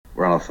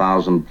are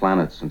 1,000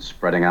 planets and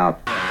spreading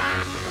out.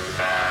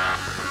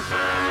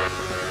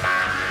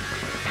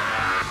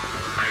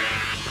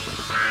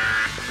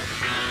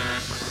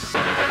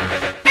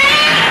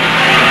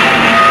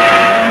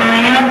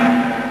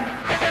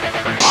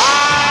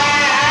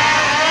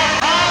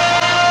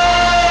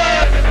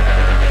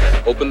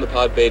 Open the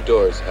pod bay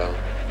doors, Hal.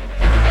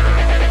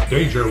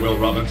 Danger, Will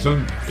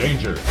Robinson.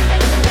 Danger.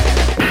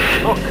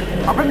 Look,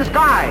 up in the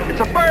sky.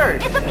 It's a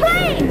bird. It's a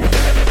plane.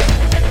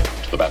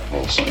 To the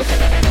Batmobiles.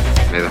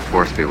 May the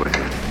Force be with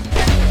you.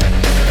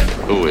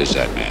 Who is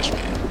that masked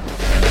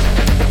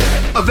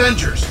man?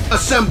 Avengers,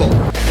 assemble.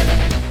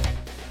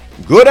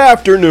 Good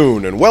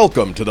afternoon and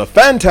welcome to the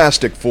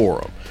Fantastic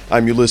Forum.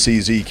 I'm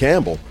Ulysses E.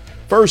 Campbell.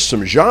 First,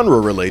 some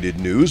genre-related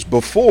news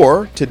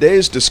before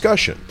today's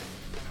discussion.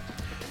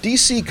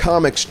 DC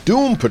Comics'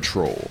 Doom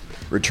Patrol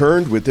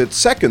returned with its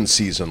second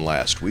season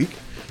last week.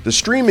 The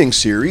streaming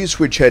series,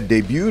 which had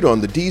debuted on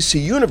the DC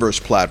Universe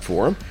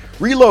platform,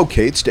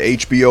 relocates to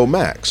HBO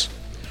Max.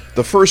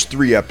 The first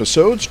 3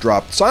 episodes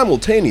dropped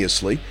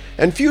simultaneously,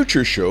 and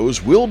future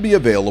shows will be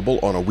available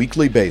on a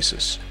weekly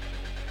basis.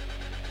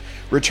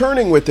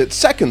 Returning with its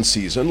second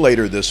season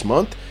later this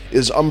month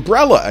is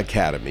Umbrella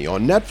Academy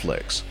on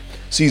Netflix.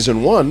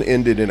 Season 1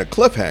 ended in a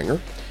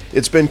cliffhanger.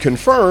 It's been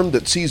confirmed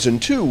that Season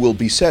 2 will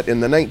be set in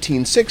the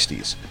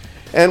 1960s,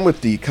 and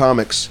with the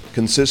comics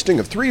consisting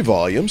of 3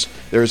 volumes,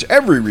 there's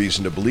every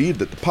reason to believe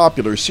that the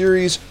popular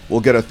series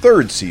will get a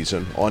third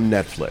season on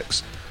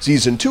Netflix.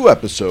 Season 2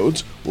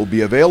 episodes will be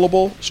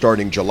available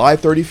starting July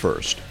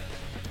 31st.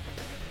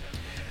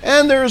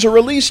 And there's a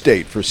release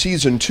date for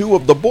Season 2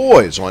 of The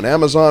Boys on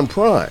Amazon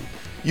Prime.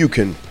 You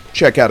can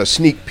check out a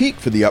sneak peek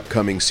for the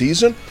upcoming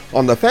season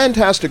on the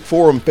Fantastic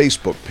Forum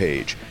Facebook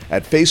page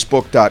at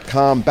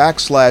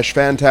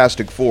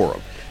facebook.com/Fantastic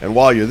Forum. And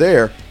while you're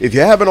there, if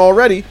you haven't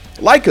already,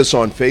 like us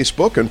on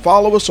Facebook and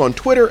follow us on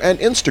Twitter and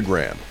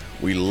Instagram.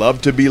 We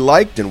love to be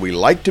liked and we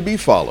like to be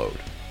followed.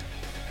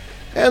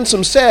 And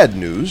some sad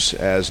news,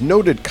 as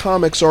noted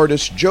comics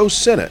artist Joe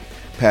Sinnott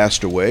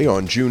passed away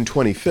on June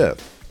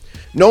 25th.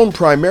 Known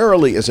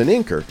primarily as an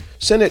inker,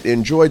 Sinnott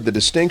enjoyed the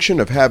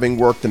distinction of having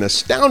worked an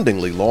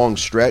astoundingly long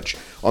stretch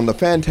on the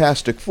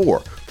Fantastic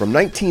Four from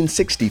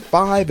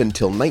 1965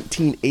 until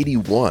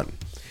 1981.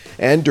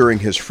 And during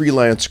his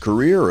freelance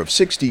career of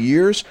 60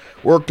 years,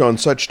 worked on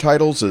such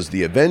titles as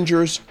The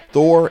Avengers,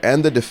 Thor,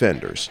 and The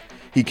Defenders.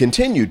 He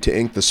continued to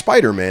ink the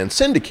Spider-Man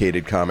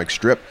syndicated comic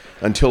strip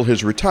until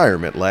his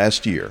retirement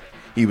last year.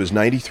 He was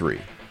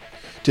 93.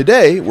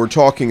 Today, we're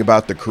talking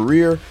about the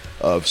career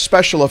of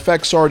special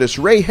effects artist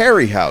Ray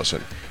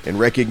Harryhausen in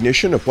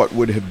recognition of what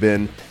would have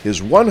been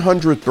his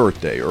 100th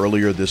birthday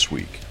earlier this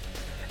week.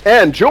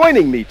 And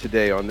joining me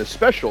today on this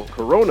special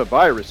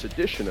coronavirus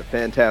edition of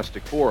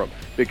Fantastic Forum,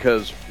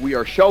 because we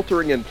are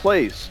sheltering in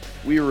place,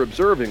 we are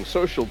observing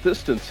social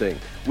distancing,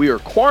 we are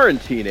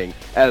quarantining,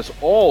 as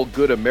all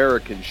good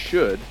Americans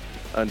should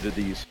under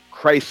these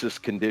crisis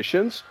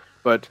conditions,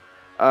 but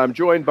I'm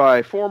joined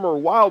by former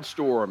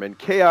Wildstorm and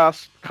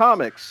Chaos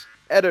Comics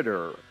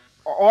editor,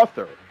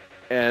 author,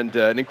 and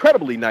an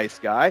incredibly nice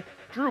guy,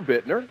 Drew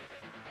Bittner.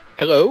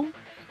 Hello.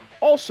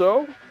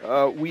 Also,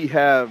 we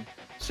have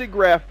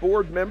SIGGRAPH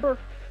board member,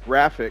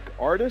 graphic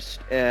artist,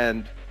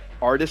 and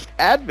artist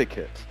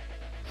advocate.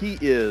 He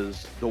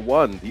is the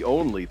one, the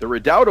only, the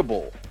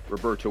redoubtable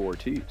Roberto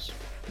Ortiz.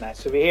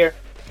 Nice to be here.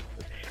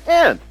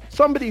 And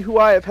somebody who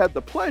I have had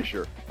the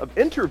pleasure of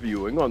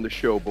interviewing on the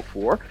show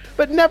before,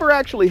 but never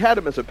actually had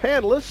him as a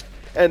panelist,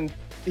 and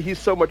he's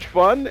so much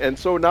fun and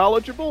so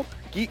knowledgeable,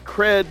 geek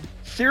cred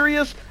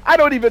serious. I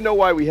don't even know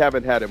why we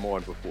haven't had him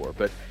on before,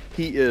 but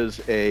he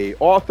is a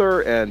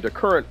author and a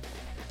current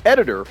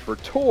editor for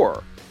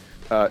Tor.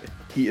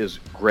 He is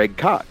Greg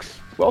Cox.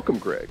 Welcome,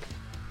 Greg.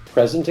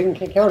 Present and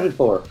accounted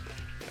for.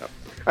 All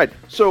right,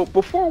 so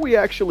before we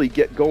actually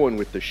get going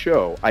with the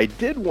show, I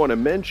did want to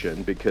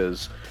mention,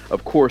 because,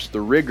 of course,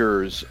 the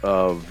rigors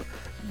of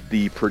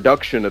the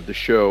production of the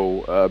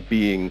show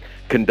being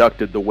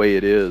conducted the way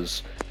it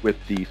is, with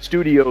the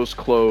studios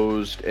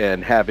closed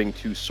and having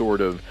to sort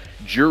of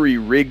jury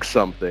rig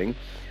something,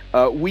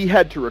 we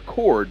had to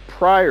record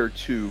prior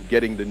to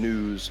getting the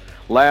news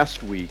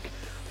last week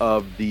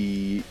of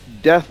the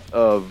death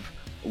of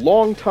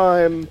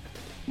longtime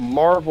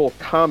Marvel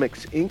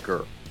Comics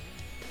inker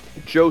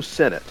Joe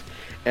Sinnott.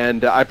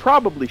 And I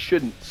probably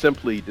shouldn't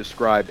simply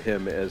describe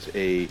him as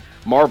a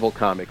Marvel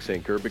Comics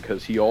inker,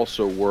 because he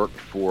also worked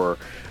for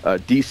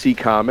DC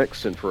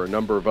Comics and for a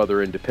number of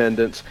other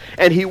independents.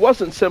 And he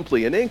wasn't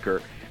simply an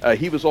inker.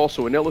 He was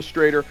also an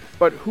illustrator,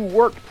 but who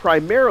worked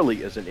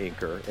primarily as an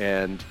inker.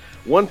 And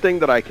one thing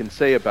that I can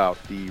say about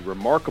the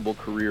remarkable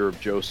career of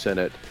Joe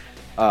Sinnott,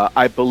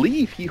 I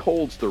believe he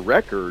holds the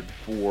record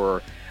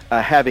for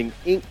having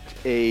inked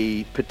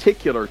a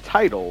particular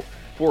title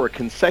for a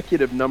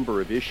consecutive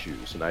number of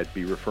issues, and I'd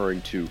be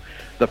referring to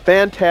the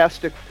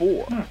Fantastic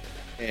Four.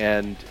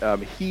 And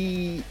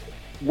he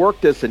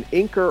worked as an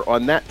inker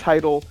on that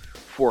title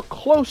for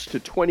close to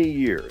 20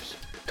 years.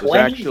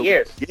 20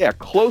 years? Yeah,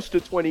 close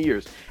to 20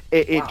 years.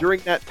 Wow.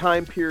 During that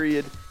time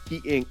period, he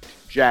inked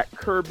Jack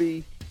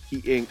Kirby, He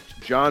inked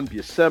John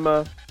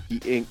Buscema. He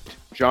inked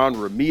John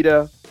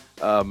Romita.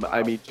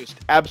 I mean, just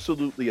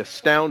absolutely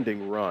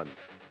astounding run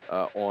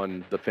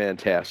on the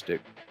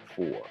Fantastic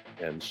Four.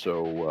 And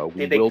so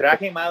we Did they drag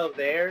him out of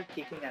there,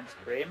 kicking and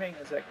screaming?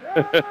 It's like,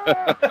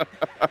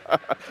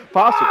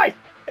 possibly.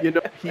 You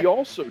know, he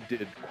also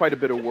did quite a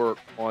bit of work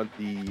on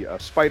the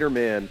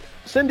Spider-Man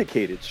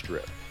syndicated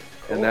strip,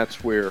 and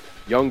that's where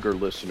younger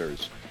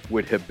listeners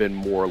would have been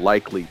more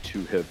likely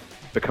to have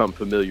become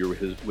familiar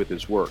with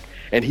his work.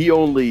 And he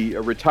only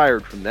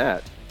retired from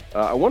that,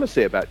 I want to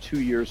say about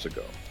 2 years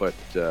ago. But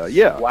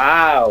yeah.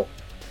 Wow.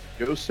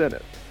 Joe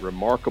Sennett,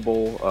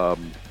 remarkable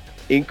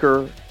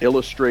inker,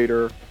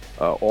 illustrator,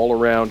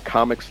 all-around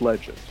comics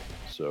legend.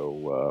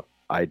 So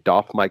I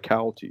doff my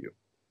cowl to you.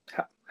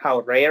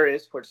 How rare it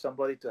is for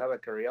somebody to have a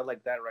career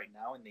like that right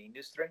now in the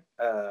industry,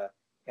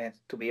 and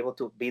to be able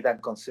to be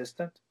that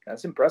consistent.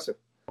 That's impressive.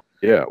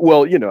 Yeah,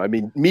 well, you know, I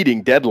mean,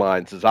 meeting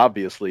deadlines is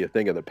obviously a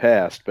thing of the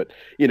past, but,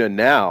 you know,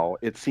 now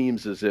it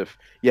seems as if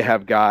you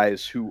have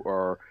guys who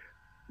are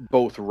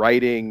both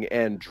writing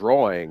and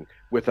drawing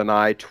with an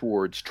eye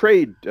towards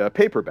trade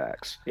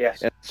paperbacks.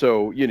 Yes. And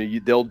so, you know,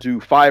 they'll do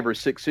 5 or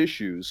 6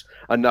 issues,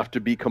 enough to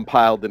be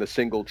compiled in a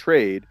single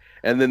trade,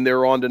 and then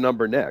they're on to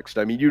number next.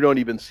 I mean, you don't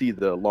even see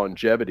the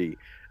longevity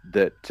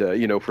that,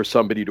 you know, for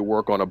somebody to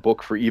work on a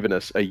book for even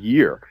a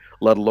year,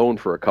 let alone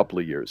for a couple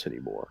of years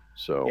anymore.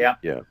 So, yeah.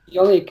 The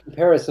only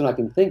comparison I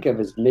can think of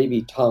is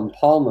maybe Tom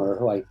Palmer,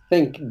 who I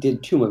think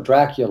did Tomb of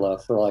Dracula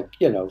for, like,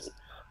 you know,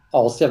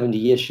 all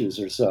 70 issues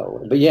or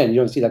so. But yeah, you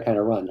don't see that kind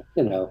of run,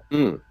 you know.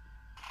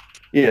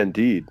 Yeah,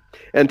 indeed.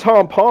 And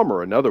Tom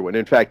Palmer, another one.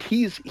 In fact,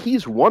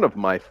 he's one of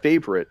my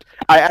favorite.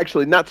 I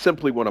actually, not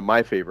simply one of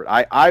my favorite.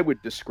 I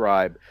would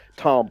describe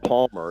Tom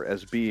Palmer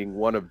as being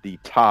one of the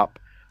top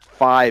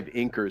 5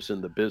 inkers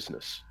in the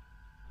business.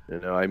 You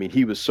know, I mean,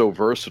 he was so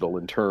versatile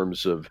in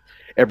terms of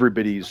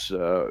everybody's,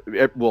 the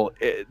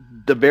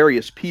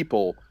various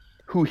people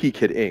who he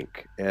could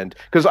ink. And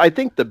because I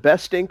think the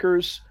best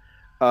inkers,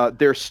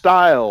 their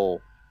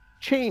style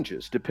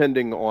changes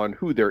depending on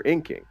who they're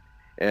inking.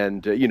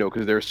 And, you know,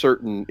 because there are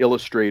certain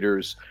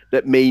illustrators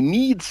that may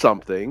need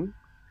something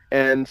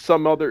and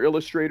some other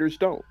illustrators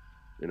don't,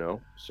 you know.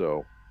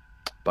 So,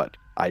 but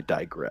I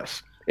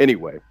digress.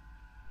 Anyway,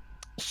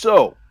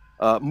 so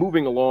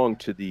moving along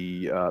to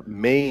the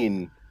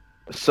main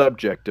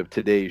subject of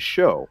today's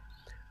show,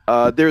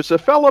 there's a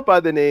fellow by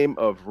the name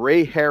of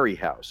Ray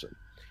Harryhausen.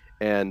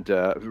 And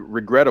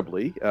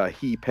regrettably,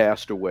 he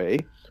passed away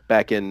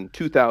back in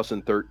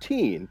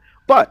 2013.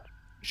 But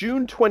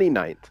June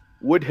 29th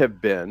would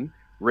have been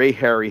Ray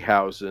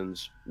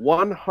Harryhausen's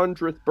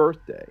 100th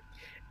birthday.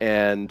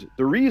 And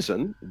the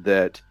reason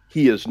that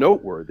he is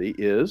noteworthy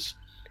is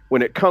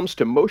when it comes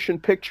to motion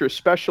picture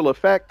special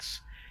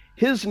effects,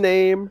 his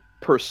name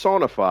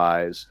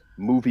personifies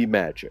movie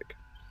magic.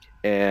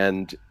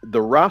 And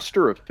the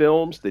roster of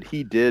films that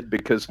he did,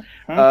 because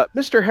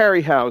Mr.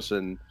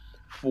 Harryhausen,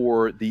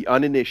 for the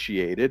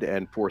uninitiated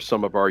and for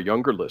some of our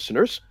younger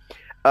listeners,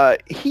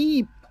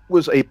 he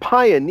was a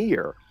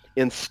pioneer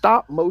in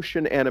stop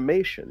motion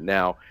animation.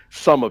 Now,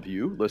 some of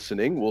you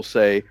listening will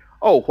say,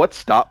 oh, what's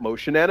stop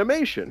motion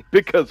animation?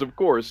 Because, of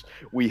course,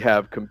 we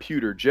have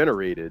computer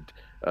generated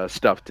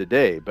stuff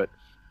today. But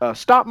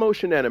stop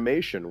motion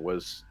animation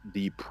was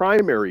the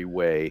primary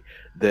way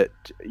that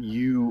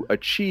you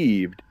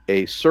achieved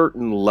a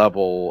certain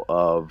level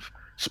of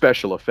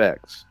special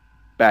effects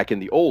back in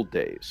the old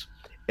days.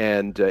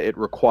 And it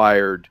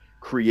required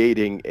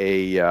creating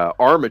a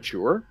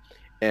armature,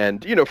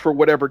 and, you know, for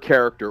whatever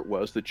character it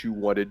was that you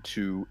wanted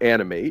to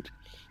animate,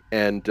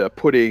 and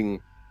putting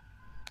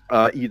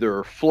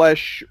either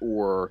flesh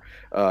or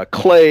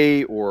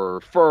clay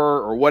or fur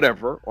or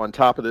whatever on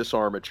top of this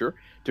armature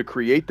to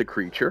create the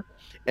creature.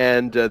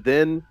 And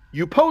then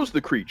you pose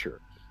the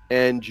creature,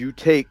 and you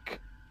take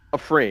a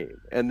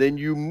frame, and then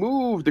you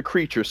move the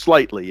creature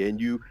slightly, and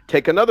you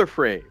take another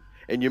frame,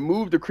 and you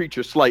move the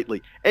creature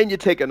slightly, and you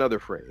take another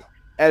frame.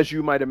 As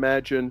you might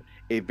imagine,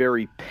 a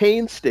very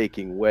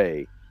painstaking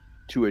way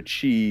to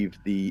achieve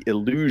the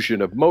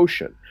illusion of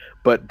motion.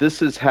 But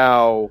this is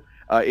how,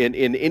 in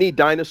any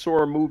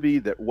dinosaur movie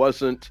that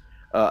wasn't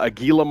a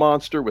Gila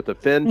monster with a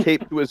fin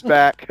taped to his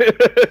back,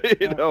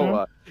 you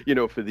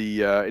know, for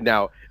the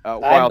now.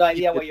 I have no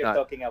idea what you're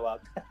talking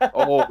about.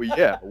 Oh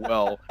yeah,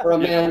 well, for a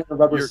man in a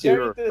rubber suit,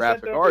 you're a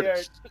graphic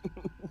artist.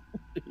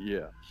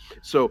 Yeah.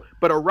 So,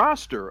 but a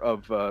roster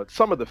of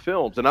some of the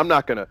films, and I'm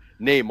not going to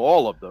name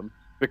all of them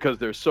because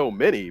there's so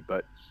many,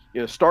 but,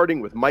 you know,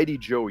 starting with Mighty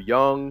Joe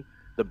Young,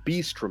 The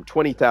Beast from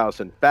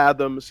 20,000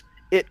 Fathoms,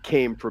 It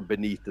Came from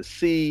Beneath the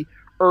Sea,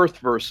 Earth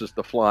versus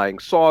the Flying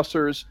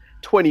Saucers,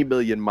 20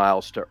 Million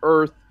Miles to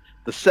Earth,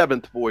 The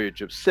Seventh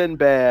Voyage of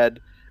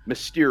Sinbad,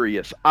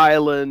 Mysterious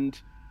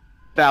Island,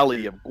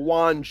 Valley of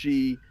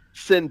Gwangi,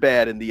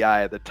 Sinbad in the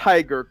Eye of the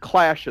Tiger,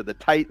 Clash of the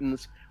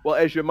Titans. Well,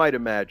 as you might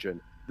imagine,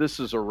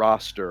 this is a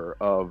roster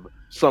of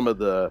some of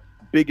the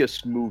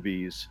biggest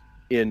movies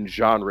in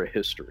genre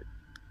history.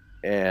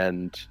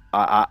 And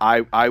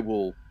I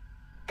will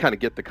kind of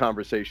get the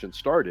conversation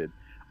started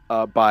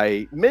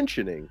by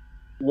mentioning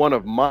one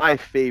of my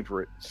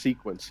favorite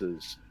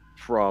sequences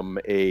from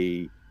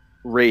a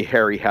Ray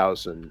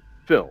Harryhausen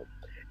film.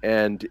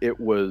 And it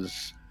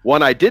was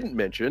one I didn't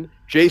mention,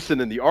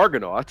 Jason and the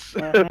Argonauts.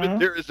 But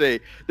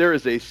there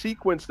is a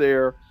sequence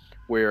there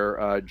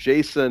where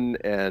Jason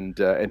and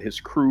his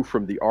crew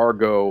from the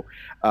Argo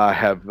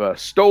have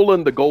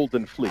stolen the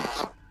Golden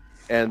Fleece,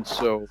 and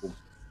so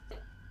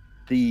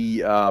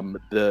the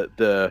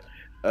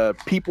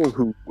people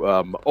who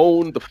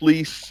own the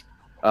fleece,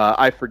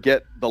 I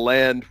forget the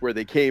land where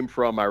they came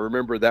from. I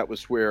remember that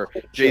was where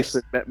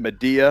Jason met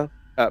Medea.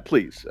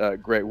 Please,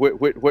 Greg,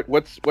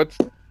 what's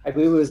I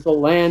believe it was the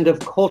land of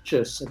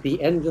Colchis at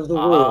the end of the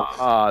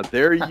world.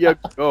 There you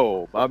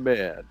go, my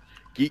man.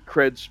 Geek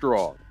cred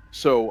strong.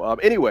 So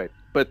anyway,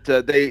 but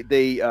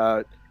they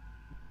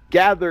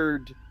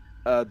gathered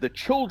the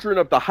children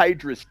of the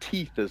Hydra's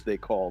teeth, as they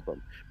call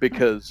them,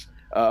 because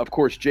of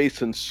course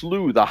Jason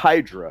slew the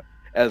Hydra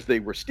as they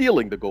were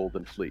stealing the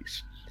Golden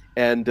Fleece,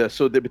 and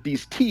so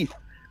these teeth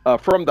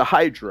from the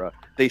Hydra,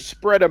 they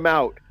spread them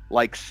out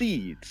like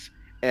seeds,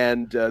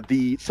 and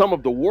some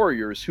of the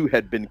warriors who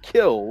had been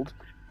killed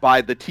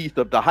by the teeth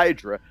of the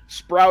Hydra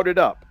sprouted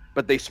up,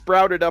 but they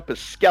sprouted up as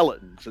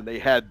skeletons, and they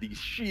had these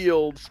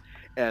shields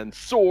and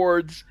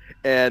swords,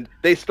 and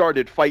they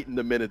started fighting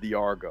the men of the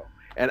Argo.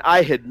 And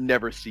I had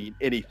never seen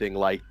anything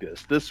like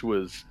this. This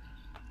was,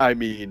 I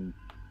mean,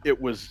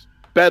 it was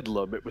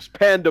bedlam. It was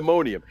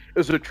pandemonium. It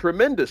was a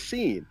tremendous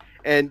scene.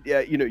 And,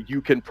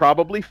 you can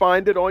probably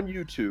find it on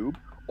YouTube,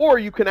 or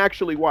you can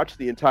actually watch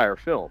the entire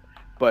film.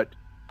 But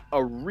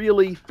a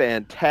really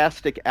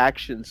fantastic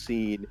action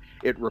scene.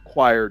 It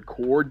required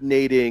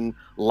coordinating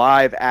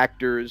live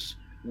actors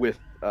with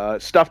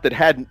stuff that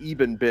hadn't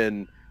even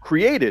been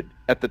created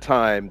at the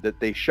time that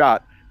they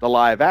shot the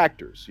live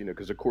actors,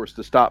 because of course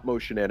the stop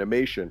motion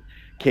animation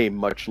came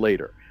much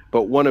later.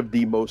 But one of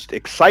the most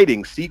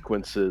exciting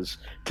sequences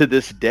to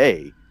this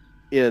day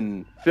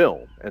in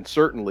film, and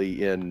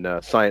certainly in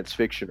science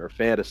fiction or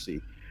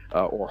fantasy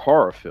or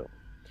horror film.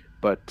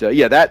 But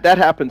that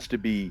happens to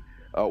be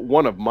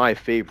one of my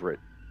favorite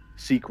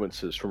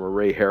sequences from a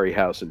Ray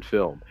Harryhausen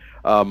film.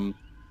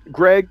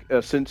 Greg,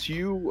 since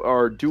you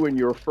are doing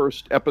your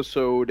first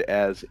episode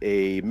as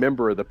a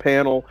member of the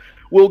panel,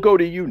 we'll go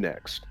to you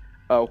next.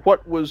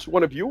 What was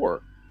one of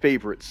your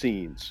favorite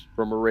scenes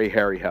from a Ray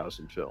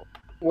Harryhausen film?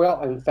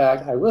 Well, in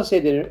fact, I will say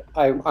that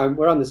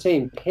we're on the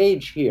same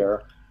page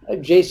here.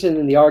 Jason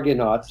and the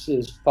Argonauts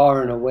is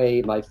far and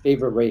away my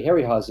favorite Ray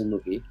Harryhausen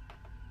movie.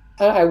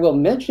 And I will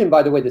mention,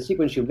 by the way, the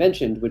sequence you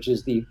mentioned, which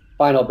is the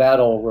final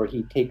battle where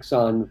he takes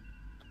on,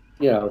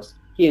 he and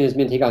his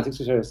men take on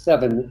 6 or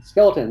 7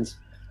 skeletons.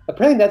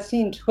 Apparently that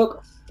scene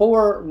took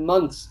 4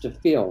 months to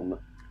film.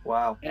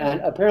 Wow.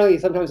 And apparently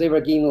sometimes they were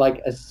getting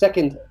like a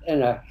second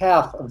and a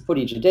half of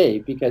footage a day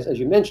because, as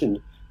you mentioned,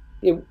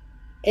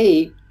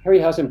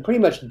 Harryhausen pretty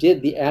much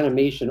did the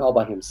animation all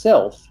by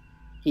himself.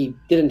 He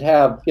didn't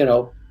have,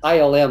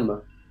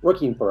 ILM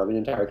working for him, an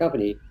entire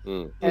company.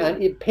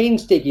 And it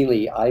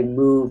painstakingly, I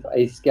move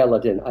a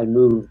skeleton, I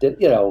moved it,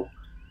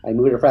 I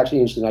move it a fraction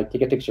of an inch, and I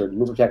take a picture,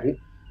 move it a fraction.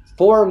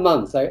 4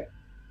 months.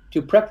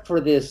 To prep for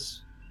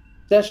this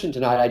session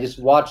tonight, I just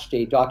watched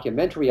a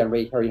documentary on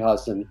Ray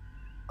Harryhausen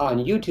on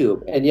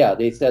YouTube, and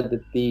they said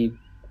that the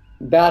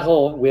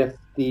battle with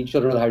the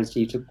Children of the Hydra's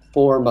Teeth took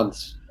 4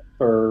 months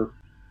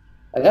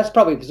and that's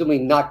probably presumably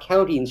not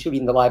counting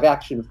shooting the live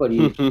action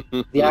footage,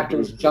 the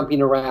actors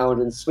jumping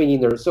around and swinging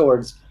their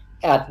swords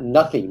at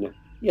nothing,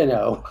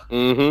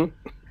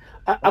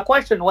 A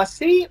question, was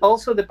he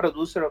also the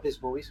producer of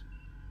his movies?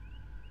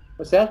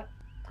 What's that?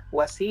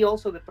 Was he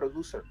also the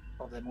producer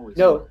of the movies?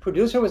 No,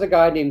 producer was a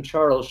guy named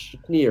Charles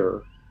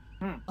Schneer.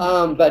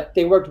 But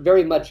they worked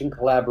very much in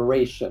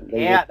collaboration.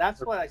 That's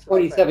what I saw.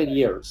 27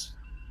 years.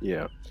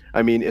 Yeah.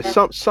 I mean,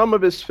 some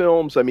of his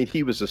films,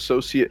 he was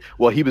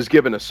he was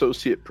given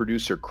associate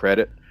producer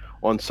credit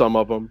on some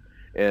of them.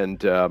 And,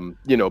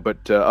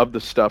 but of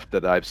the stuff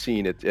that I've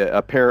seen, it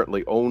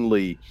apparently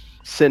only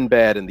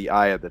Sinbad and the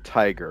Eye of the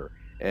Tiger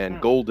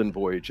and Golden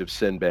Voyage of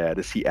Sinbad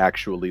is he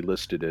actually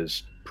listed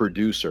as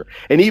producer.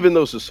 And even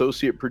those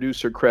associate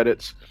producer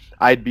credits,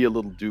 I'd be a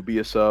little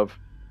dubious of,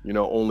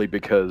 only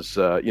because,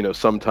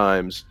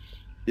 sometimes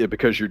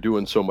because you're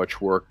doing so much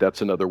work,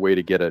 that's another way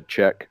to get a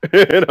check,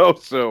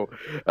 so,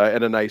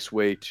 and a nice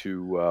way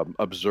to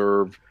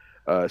observe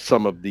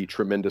some of the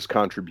tremendous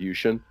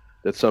contribution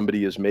that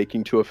somebody is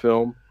making to a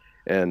film.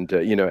 And,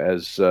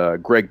 as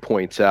Greg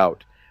points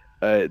out,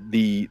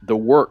 the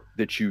work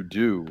that you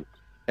do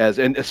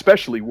and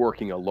especially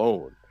working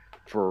alone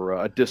for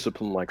a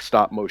discipline like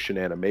stop motion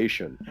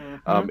animation,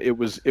 it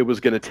was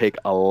going to take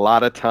a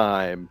lot of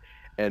time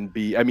and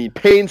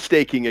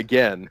painstaking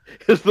again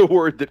is the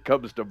word that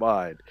comes to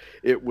mind.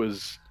 It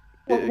was.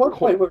 Well, at one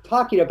point, we're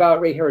talking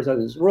about Ray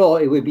Harryhausen's role.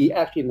 It would be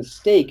actually a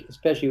mistake,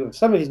 especially with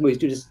some of his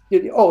movies,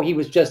 he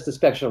was just the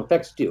special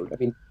effects dude.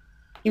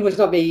 He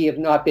may have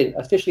not been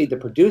officially the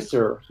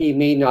producer. He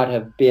may not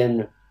have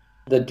been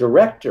the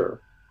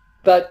director,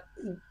 but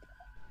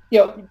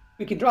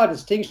we can draw a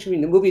distinction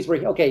between the movies where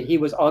he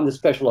was on the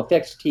special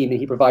effects team and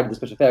he provided the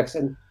special effects,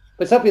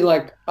 But something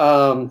like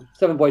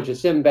Seven Voyages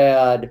of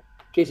Sinbad,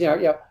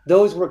 Jason,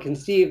 those were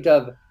conceived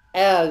of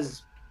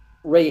as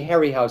Ray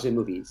Harryhausen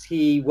movies.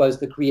 He was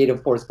the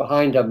creative force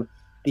behind them.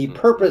 The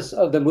purpose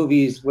of the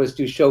movies was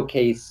to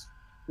showcase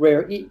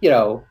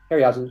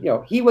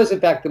Harryhausen. He was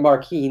in fact the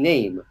marquee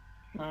name.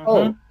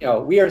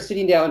 We are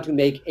sitting down to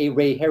make a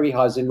Ray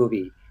Harryhausen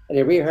movie, and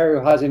a Ray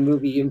Harryhausen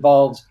movie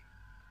involves,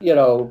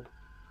 the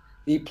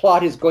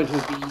plot is going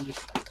to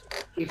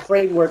be a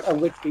framework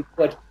on which we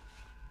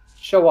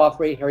show off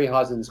Ray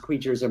Harryhausen's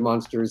creatures and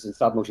monsters and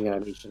stop motion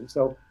animation.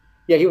 So,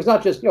 he was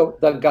not just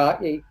the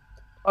guy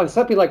on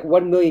something like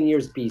 1 million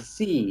years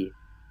BC,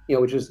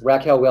 which was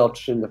Raquel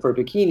Welch and the Fur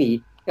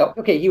Bikini.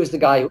 He was the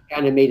guy who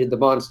animated the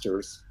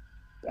monsters,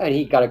 and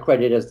he got a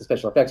credit as the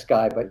special effects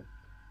guy. But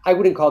I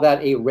wouldn't call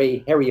that a Ray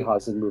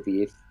Harryhausen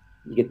movie. If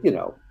you get,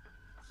 No,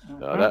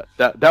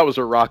 that was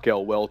a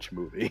Raquel Welch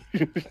movie.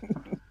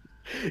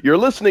 You're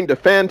listening to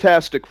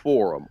Fantastic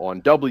Forum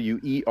on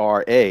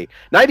WERA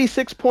 96.7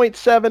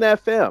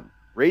 FM,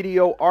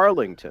 Radio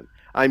Arlington.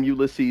 I'm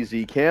Ulysses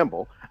E.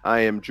 Campbell.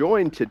 I am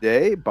joined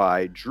today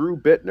by Drew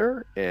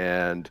Bittner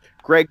and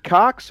Greg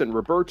Cox and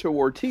Roberto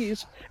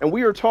Ortiz, and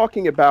we are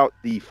talking about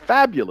the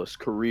fabulous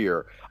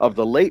career of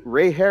the late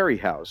Ray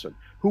Harryhausen,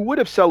 who would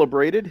have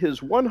celebrated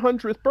his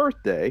 100th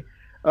birthday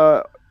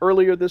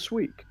earlier this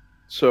week.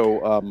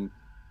 So,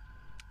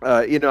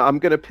 I'm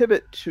going to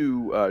pivot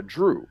to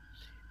Drew.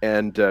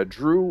 And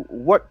Drew,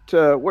 what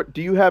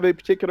do you have a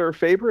particular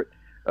favorite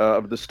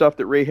of the stuff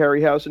that Ray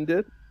Harryhausen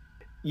did?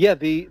 Yeah,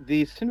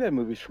 the Sinbad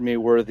movies for me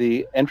were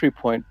the entry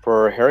point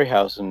for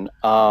Harryhausen.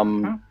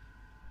 I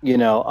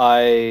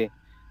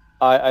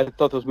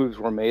thought those movies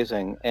were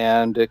amazing,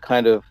 and it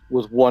kind of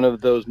was one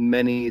of those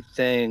many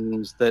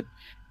things that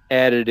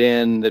added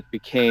in that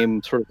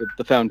became sort of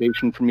the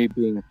foundation for me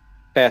being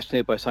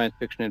fascinated by science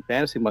fiction and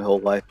fantasy my whole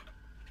life.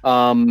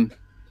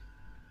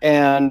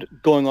 And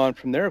going on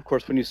from there, of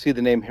course, when you see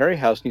the name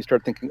Harryhausen, you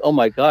start thinking, "Oh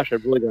my gosh,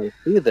 I've really got to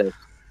see this."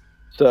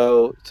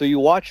 So you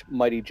watch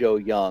Mighty Joe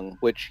Young,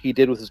 which he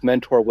did with his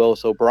mentor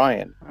Willis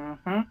O'Brien,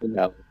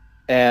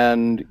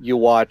 and you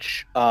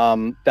watch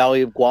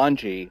Valley of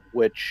Gwangi,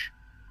 which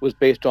was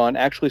based on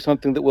actually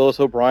something that Willis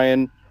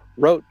O'Brien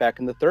wrote back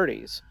in the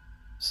 30s.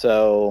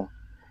 So,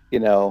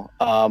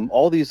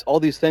 all these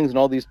things and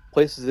all these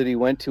places that he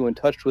went to and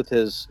touched with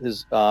his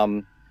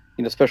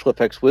special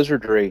effects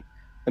wizardry.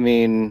 I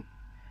mean.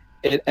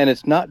 And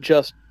it's not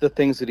just the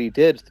things that he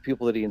did; it's the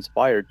people that he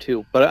inspired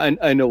too. But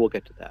I know we'll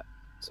get to that.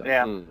 So.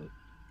 Yeah.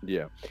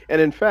 And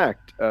in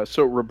fact,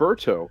 so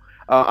Roberto,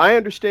 I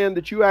understand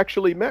that you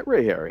actually met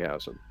Ray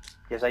Harryhausen.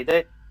 Yes, I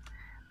did.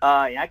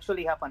 I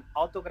actually have an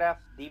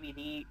autographed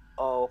DVD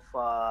of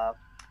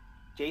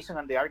Jason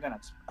and the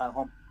Argonauts at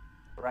home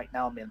right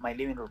now in my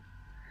living room.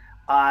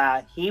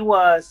 He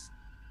was,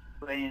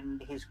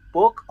 when his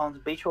book on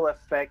visual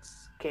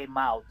effects came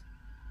out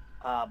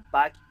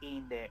back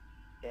in the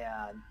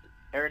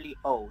early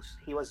O's,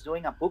 he was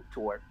doing a book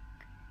tour,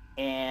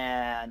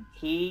 and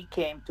he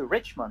came to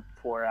Richmond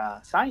for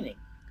a signing,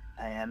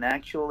 and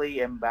actually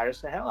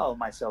embarrassed the hell out of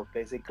myself,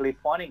 basically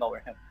fawning over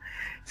him.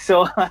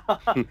 So,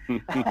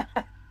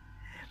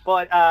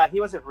 but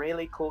he was a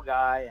really cool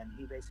guy, and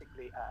he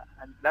basically,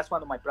 and that's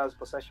one of my proudest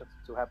possessions,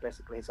 to have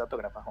basically his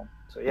autograph at home.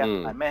 So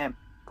I met him.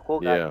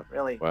 Cool guy,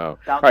 really. Wow.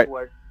 Down to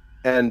earth.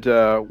 And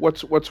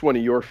what's one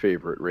of your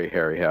favorite Ray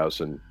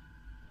Harryhausen?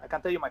 I can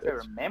tell you my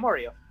favorite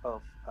memory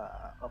of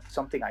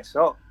something I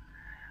saw.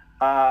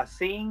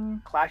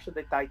 Seeing Clash of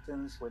the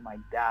Titans with my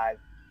dad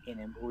in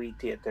a movie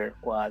theater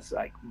was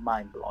like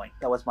mind-blowing.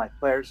 That was my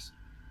first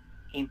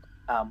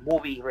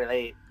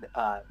movie-related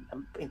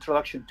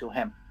introduction to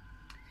him.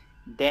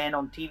 Then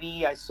on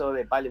TV, I saw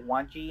the Valley of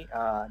Gwangi,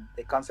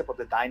 the concept of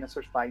the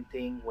dinosaurs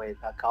fighting with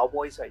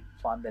cowboys. I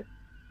found it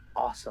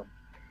awesome.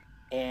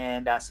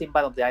 And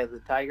Sinbad of the Eye of the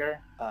Tiger,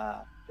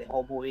 the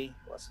whole movie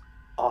was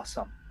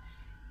awesome.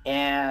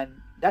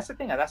 And that's the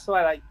thing. That's why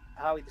I like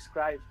how he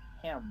described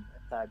him.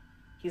 That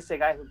he's the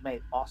guy who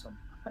made awesome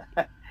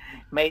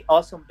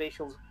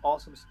visuals,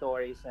 awesome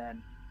stories,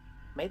 and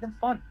made them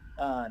fun.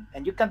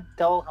 And you can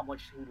tell how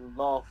much he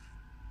loved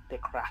the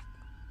craft,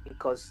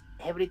 because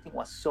everything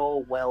was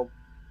so well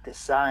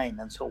designed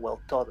and so well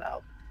thought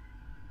out.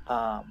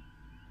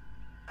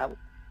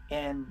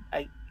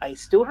 I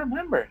still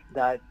remember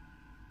that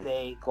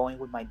day going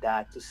with my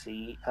dad to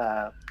see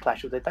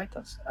Clash of the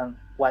Titans, and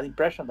what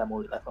impression that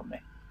movie left on me.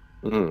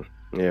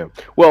 Yeah.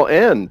 Well,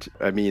 and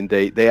I mean,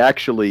 they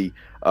actually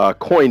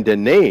coined a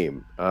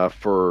name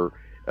for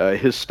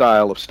his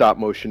style of stop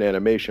motion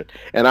animation,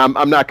 and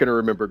I'm not going to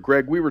remember.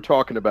 Greg, we were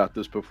talking about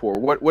this before.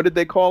 What did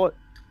they call it?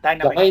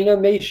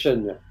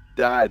 Dynamation.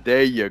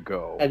 There you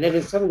go. And then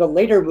in some of the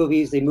later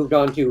movies, they moved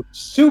on to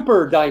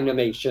Super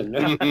Dynamation.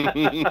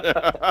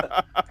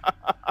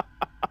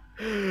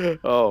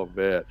 Oh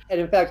man!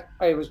 And in fact,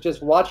 I was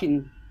just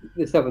watching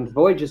the Seventh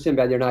Voyage of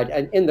Sinbad the other night,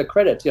 and in the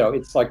credits,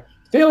 it's like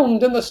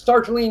filmed in the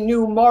startling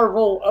new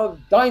marvel of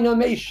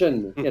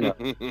Dynamation. You know.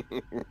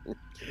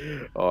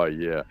 Oh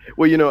yeah.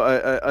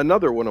 Well,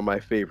 another one of my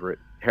favorite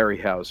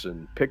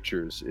Harryhausen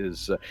pictures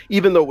is,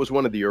 even though it was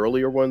one of the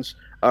earlier ones,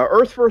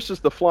 Earth versus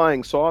the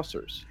Flying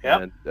Saucers.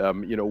 Yep.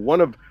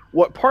 And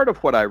part of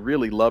what I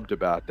really loved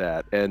about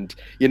that, and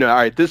all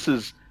right, this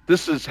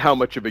is how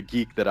much of a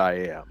geek that I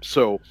am.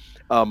 So,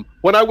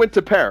 when I went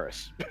to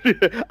Paris,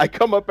 I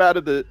come up out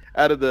of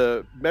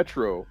the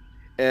metro,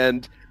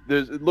 and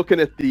there's looking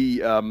at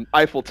the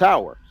Eiffel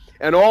Tower,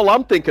 and all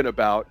I'm thinking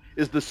about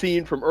is the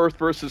scene from Earth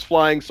versus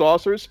Flying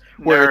Saucers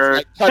where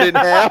it's like cut in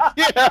half.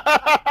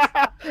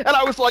 Yeah. And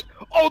I was like,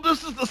 oh,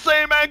 this is the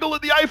same angle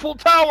of the Eiffel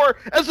Tower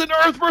as in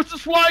Earth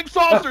versus Flying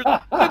Saucers.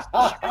 It's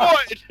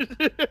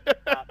destroyed.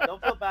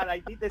 Don't feel bad. I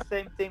did the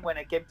same thing when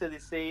I came to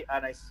DC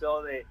and I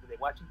saw the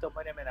Washington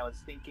Monument. I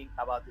was thinking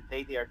about the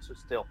day they are so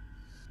still.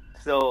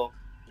 So,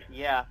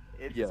 yeah,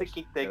 it's a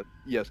key thing.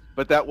 Yes,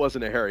 but that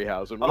wasn't a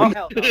Harryhausen. Oh,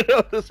 hell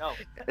no. No.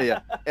 Yeah,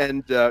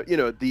 and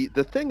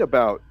the thing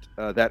about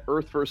that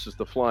Earth versus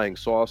the Flying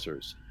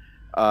Saucers,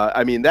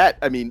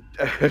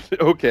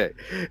 okay,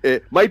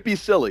 it might be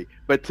silly,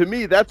 but to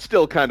me that's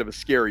still kind of a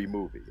scary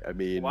movie. I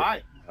mean,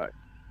 why?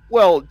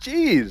 Well,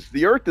 geez,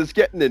 the Earth is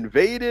getting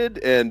invaded,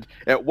 and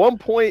at one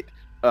point,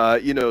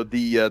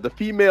 the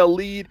female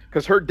lead,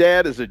 because her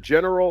dad is a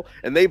general,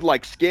 and they've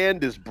like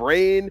scanned his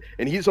brain,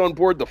 and he's on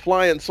board the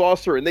flying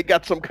saucer, and they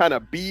got some kind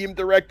of beam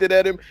directed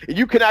at him, and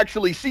you can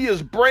actually see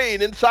his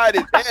brain inside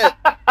his head.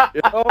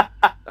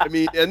 I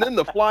mean, and then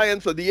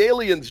the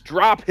aliens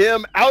drop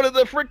him out of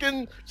the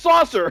freaking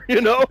saucer.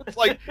 It's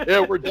like, yeah,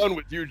 we're done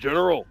with you,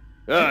 General.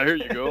 Yeah, here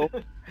you go.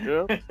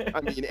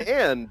 I mean,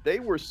 and they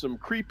were some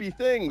creepy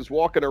things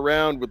walking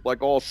around with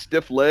like all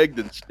stiff-legged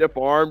and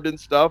stiff-armed and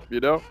stuff.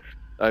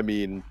 I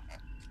mean,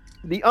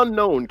 the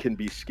unknown can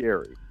be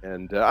scary,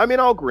 and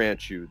I'll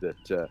grant you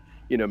that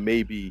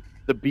maybe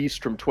the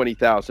Beast from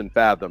 20,000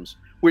 Fathoms,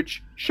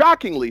 which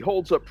shockingly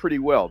holds up pretty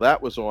well.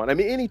 That was on. I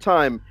mean,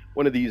 anytime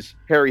one of these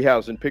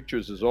Harryhausen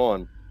pictures is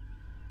on,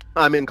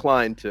 I'm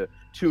inclined to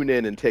tune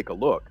in and take a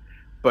look.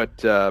 But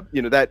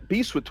that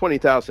Beast with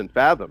 20,000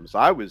 Fathoms,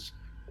 I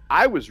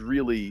was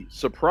really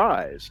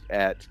surprised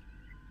at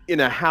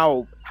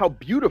how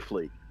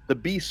beautifully the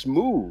Beast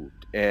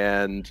moved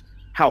and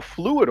how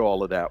fluid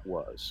all of that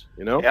was.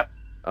 Yep.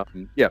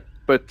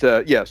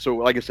 So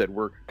like I said,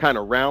 we're kind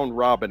of round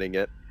robining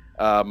it.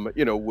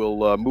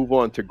 We'll move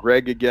on to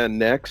Greg again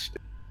next.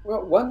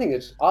 Well, one thing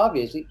that's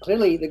obvious,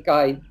 clearly the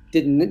guy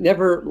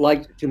never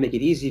liked to make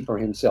it easy for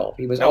himself.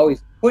 He was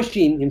always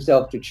pushing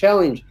himself to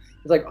challenge.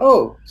 It's like,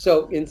 oh,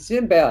 so in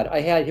Sinbad,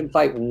 I had him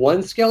fight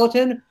one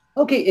skeleton.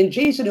 Okay, in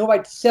Jason, he'll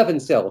fight 7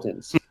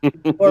 skeletons.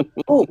 Or,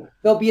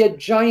 there'll be a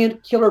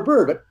giant killer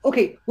bird. But,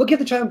 okay, we'll give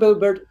the giant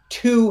bird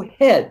 2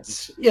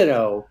 heads,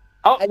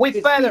 Oh,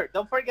 with feather.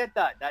 Don't forget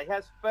that. That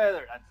has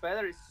feather. And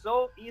feather is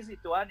so easy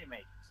to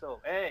animate. So,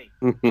 hey,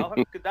 how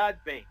hard could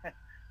that be?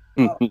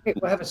 Okay,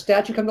 we'll have a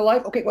statue come to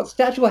life. Okay, well, the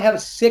statue will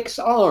have 6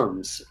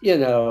 arms,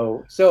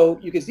 So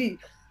you can see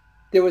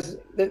there was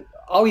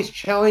always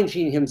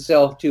challenging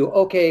himself to,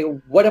 okay,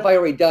 what have I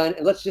already done?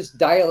 And let's just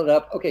dial it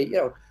up. Okay,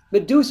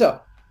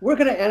 Medusa, we're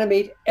going to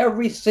animate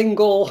every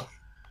single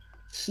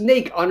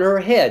snake on her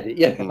head,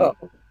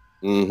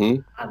 Mm-hmm.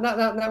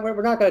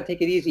 We're not going to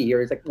take it easy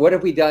here. It's like, what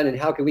have we done, and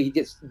how can we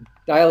just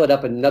dial it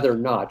up another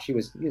notch?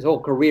 His whole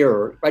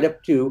career, right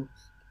up to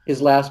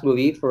his last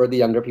movie for the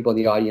younger people in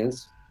the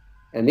audience,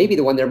 and maybe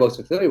the one they're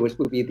most familiar with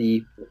would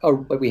be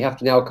what we have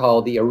to now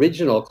call the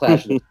original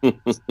Clash of the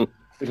Titans,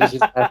 which is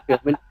his last film.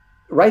 And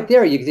right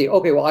there, you can see,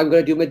 okay, well, I'm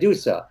going to do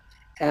Medusa.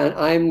 And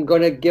I'm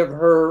going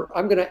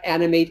to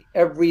animate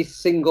every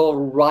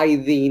single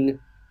writhing,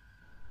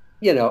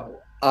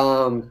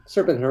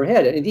 serpent in her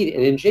head. And indeed,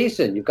 and in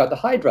Jason, you've got the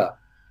Hydra.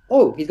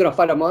 Oh, he's going to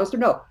fight a monster?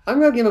 No, I'm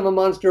going to give him a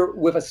monster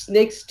with a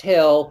snake's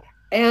tail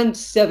and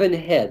 7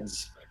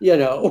 heads,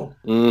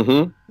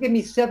 Mm-hmm. Give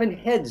me 7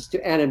 heads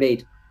to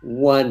animate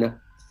one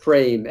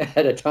frame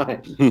at a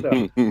time.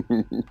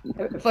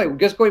 So,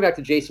 just going back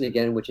to Jason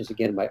again, which is,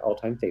 again, my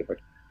all-time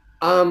favorite.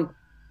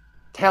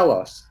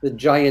 Talos, the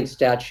giant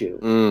statue.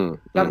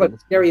 Talk about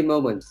scary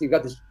moments. You've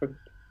got this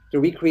to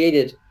recreate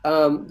it.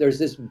 There's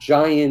this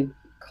giant,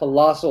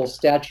 colossal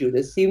statue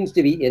that seems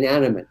to be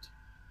inanimate,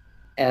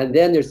 and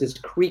then there's this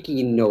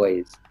creaking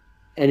noise,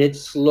 and it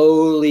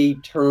slowly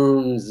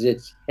turns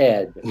its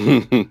head.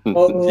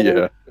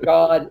 Oh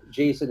God,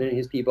 Jason and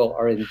his people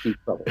are in deep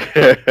trouble.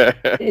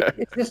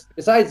 It's just,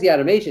 besides the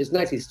animation, it's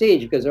nicely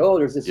staged because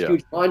there's this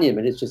huge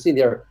monument. It's just sitting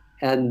there.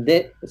 And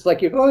then it's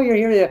like, you're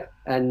here,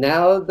 and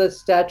now the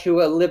Statue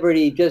of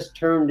Liberty just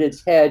turned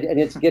its head, and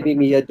it's giving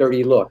me a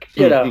dirty look,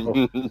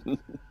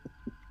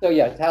 So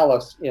yeah,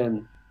 Talos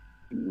and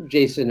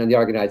Jason and the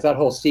Argonauts, that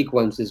whole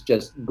sequence is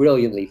just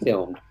brilliantly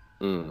filmed.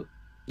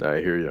 I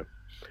hear you.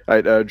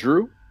 All right,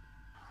 Drew?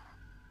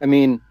 I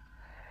mean,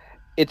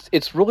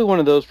 it's really one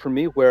of those for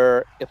me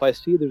where if I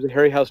see there's a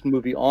Harryhausen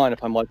movie on,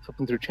 if I'm like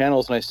flipping through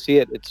channels and I see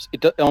it,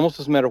 it almost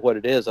doesn't matter what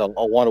it is, I'll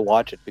want to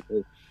watch it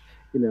because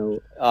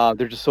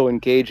they're just so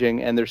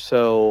engaging and they're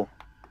so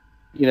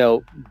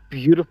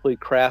beautifully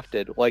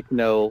crafted, like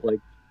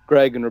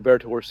Greg and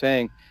Roberto were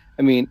saying.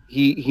 I mean,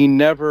 he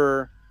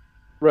never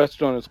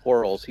rested on his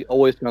laurels. He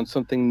always found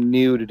something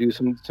new to do,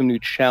 some new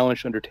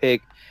challenge to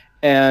undertake,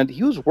 and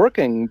he was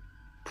working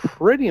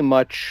pretty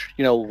much,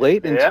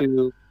 late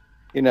into,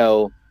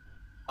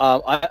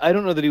 I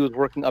don't know that he was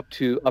working up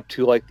to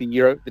like the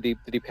year that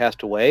he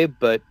passed away,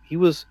 but he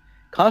was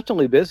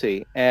constantly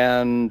busy,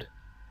 and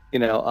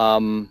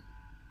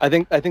I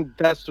think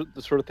that's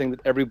the sort of thing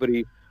that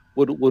everybody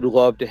would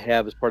love to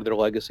have as part of their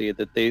legacy,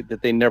 that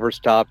they never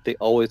stopped. They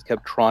always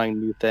kept trying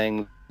new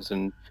things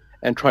and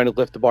trying to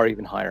lift the bar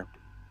even higher.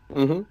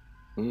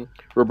 Mm-hmm. Mm-hmm.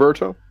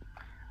 Roberto?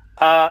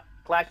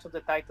 Clash of the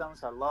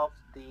Titans. I love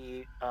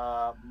the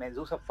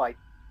Medusa fight.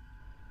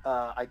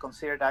 I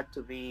consider that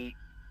to be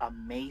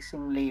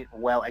amazingly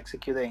well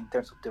executed in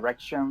terms of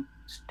direction,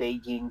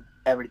 staging,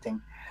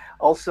 everything.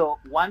 Also,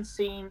 one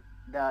scene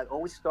that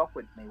always stuck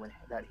with me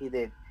that he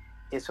did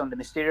is on the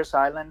Mysterious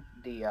Island,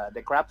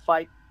 the crab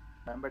fight.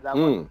 Remember that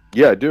one?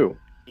 Yeah, I do.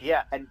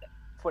 Yeah, and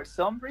for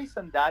some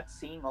reason that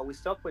scene always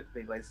stuck with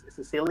me. It's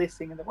the silliest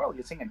thing in the world.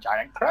 You're seeing a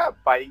giant crab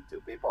fighting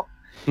two people.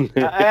 It's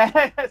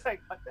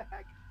like, what the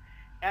heck?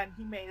 And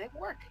he made it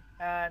work.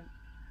 And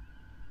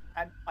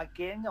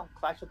again, on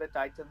Clash of the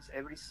Titans,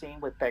 every scene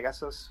with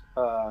Pegasus,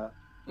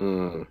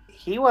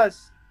 he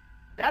was.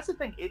 That's the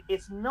thing.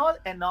 It's not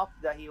enough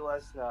that he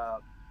was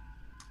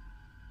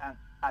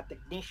a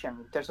technician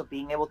in terms of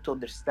being able to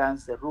understand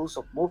the rules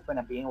of movement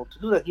and being able to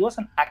do that. He was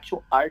an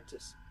actual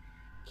artist.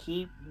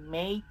 He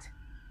made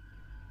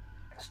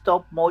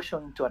stop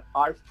motion into an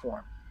art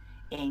form,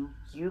 and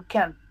you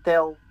can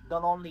tell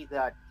not only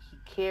that he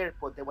cared,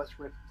 but there was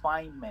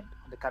refinement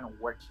on the kind of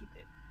work he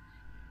did.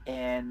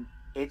 And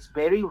it's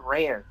very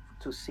rare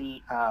to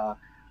see a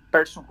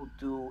person who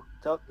do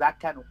that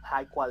kind of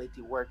high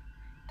quality work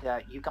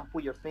that you can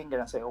put your finger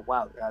and say, oh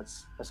wow,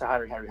 that's a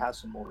Ray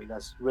Harryhausen movie.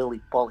 That's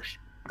really polished.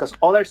 Because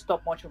other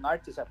stop motion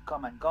artists have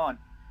come and gone,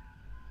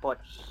 but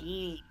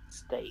he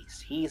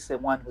stays. He's the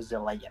one who's the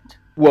legend.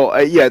 Well,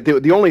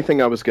 the only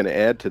thing I was going to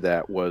add to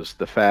that was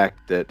the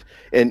fact that,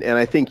 and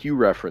I think you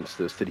referenced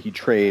this, that he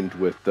trained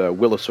with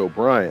Willis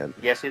O'Brien.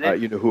 Yes, he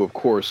did. Who, of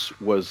course,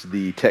 was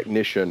the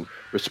technician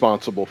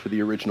responsible for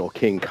the original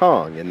King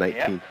Kong in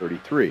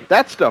 1933. Yeah.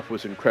 That stuff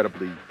was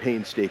incredibly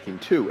painstaking,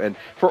 too. And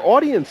for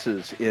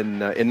audiences in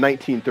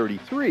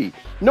 1933,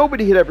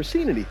 nobody had ever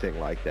seen anything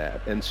like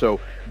that. And so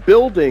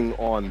building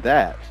on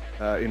that,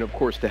 and of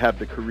course to have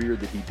the career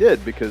that he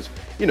did, because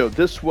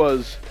this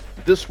was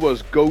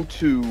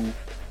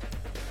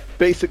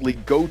basically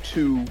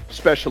go-to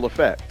special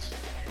effects,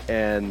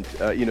 and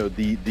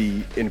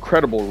the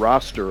incredible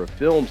roster of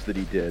films that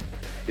he did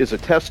is a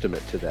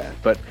testament to that.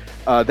 But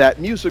that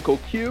musical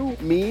cue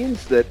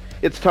means that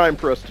it's time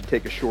for us to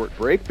take a short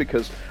break,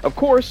 because of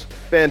course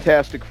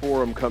Fantastic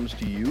Forum comes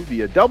to you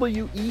via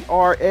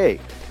WERA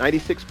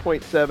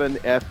 96.7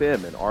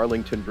 FM in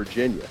Arlington,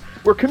 Virginia.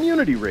 We're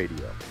community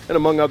radio, and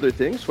among other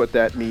things, what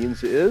that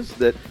means is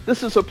that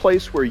this is a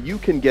place where you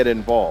can get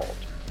involved.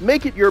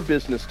 Make it your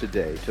business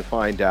today to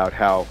find out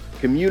how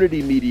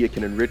community media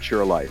can enrich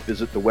your life.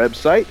 Visit the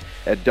website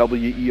at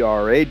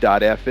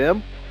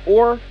WERA.FM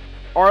or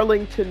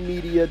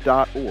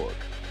arlingtonmedia.org.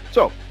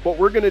 So, what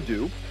we're going to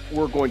do,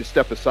 we're going to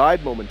step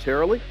aside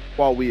momentarily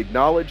while we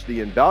acknowledge the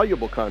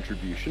invaluable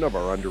contribution of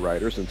our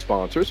underwriters and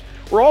sponsors.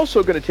 We're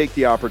also going to take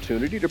the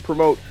opportunity to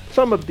promote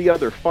some of the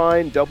other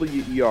fine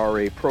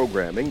WERA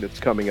programming that's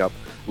coming up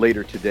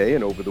later today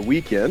and over the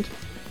weekend.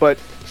 But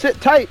sit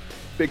tight,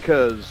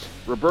 because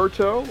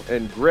Roberto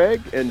and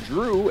Greg and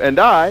Drew and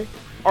I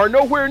are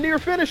nowhere near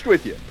finished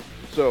with you.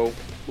 So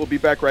we'll be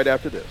back right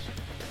after this.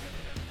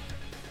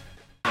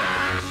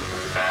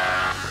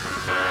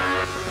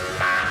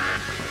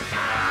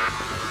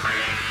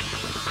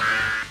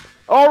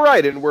 All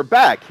right, and we're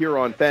back here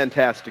on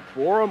Fantastic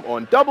Forum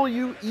on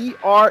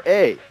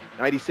WERA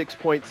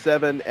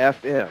 96.7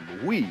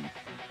 FM. We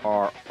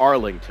are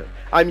Arlington.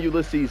 I'm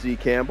Ulysses E.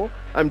 Campbell.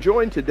 I'm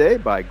joined today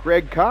by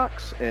Greg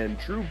Cox and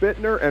Drew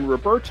Bittner and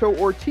Roberto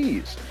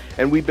Ortiz,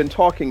 and we've been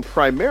talking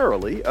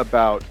primarily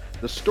about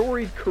the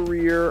storied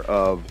career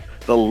of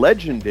the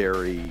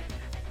legendary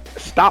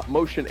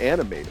stop-motion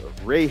animator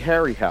Ray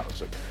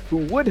Harryhausen, who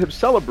would have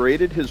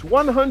celebrated his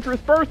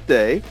 100th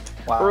birthday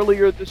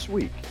earlier this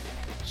week.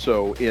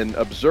 So in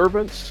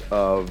observance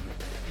of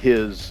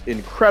his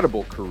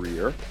incredible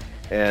career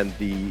and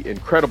the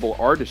incredible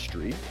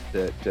artistry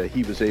that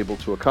he was able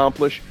to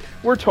accomplish,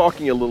 we're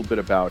talking a little bit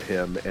about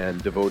him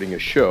and devoting a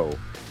show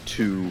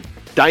to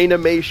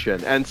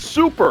Dynamation and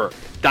Super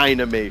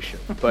Dynamation.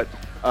 But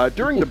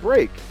during the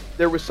break,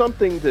 there was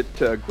something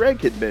that Greg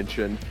had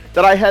mentioned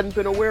that I hadn't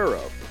been aware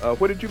of.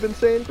 What had you been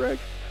saying, Greg?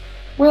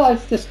 Well, I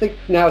just think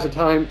now is the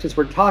time, since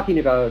we're talking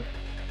about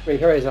Ray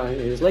Harryhausen and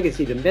his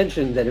legacy, to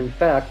mention that, in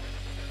fact,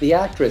 the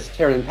actress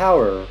Taryn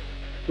Power,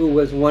 who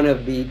was one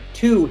of the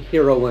two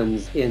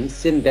heroines in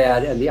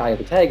Sinbad and the Eye of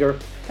the Tiger,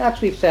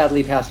 actually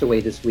sadly passed away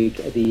this week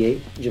at the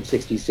age of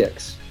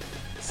 66.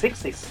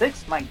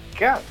 66. My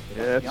God.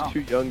 Yeah, it's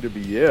too young to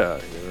be.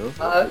 Yeah, you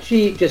know.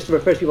 She, just to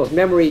refresh people's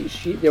memory,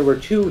 there were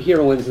two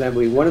heroines in that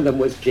movie. One of them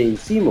was Jane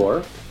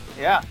Seymour.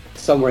 Yeah.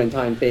 Somewhere in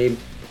Time fame.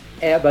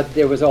 But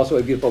there was also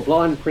a beautiful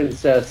blonde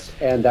princess,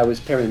 and that was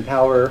Taryn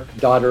Power,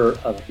 daughter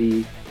of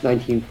the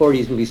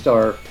 1940s movie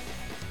star,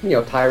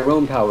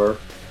 Tyrone Power,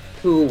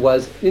 who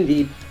was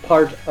indeed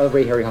part of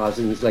Ray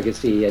Harryhausen's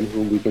legacy and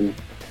whom we can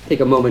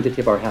take a moment to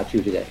tip our hat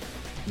to today.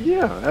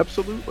 Yeah,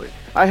 absolutely.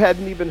 I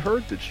hadn't even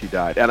heard that she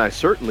died, and I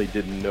certainly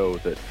didn't know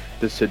that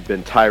this had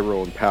been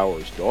Tyrone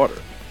Power's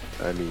daughter.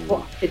 I mean,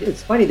 well,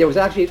 it's funny. There was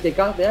actually they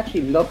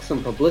actually milked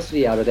some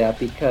publicity out of that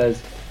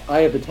because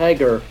Eye of the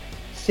Tiger,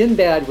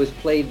 Sinbad was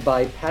played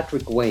by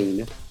Patrick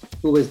Wayne,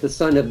 who was the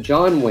son of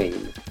John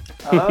Wayne.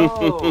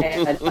 Oh.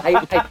 And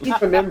I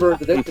keep remember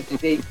that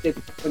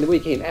when the movie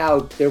came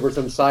out, there were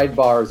some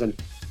sidebars and,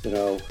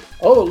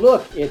 oh,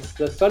 look, it's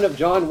the son of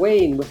John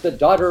Wayne with the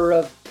daughter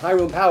of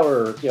Tyrone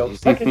Power,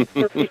 second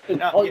generation.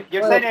 No,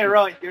 you're saying it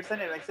right. You're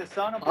saying it like the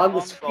son of on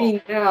the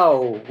screen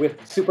now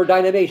with Super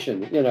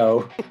Dynamation,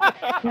 One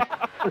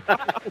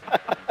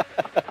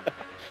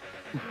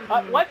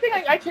thing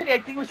I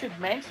think we should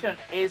mention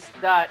is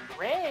that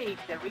Ray,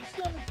 the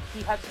reason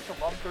he had such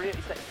a long career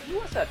is that he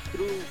was a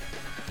true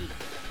geek.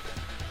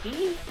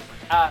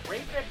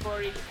 Ray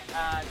Bradbury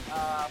and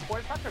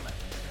Forrest Ackerman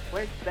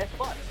were his best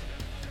buds.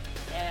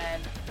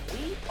 And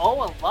we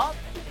owe a lot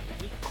to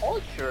the geek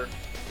culture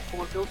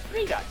for those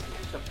three guys, if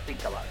you should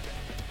think about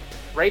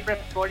it. Ray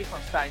Bradbury for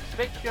science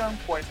fiction,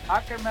 Forrest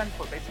Ackerman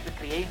for basically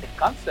creating the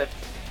concept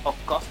of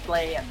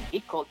cosplay and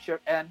geek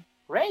culture, and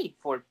Ray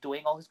for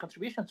doing all his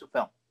contributions to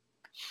film.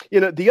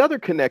 The other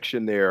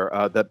connection there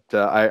that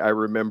I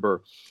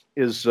remember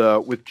is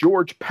with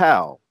George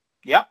Pal.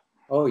 Yeah.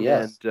 Oh,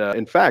 yes. And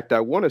in fact, I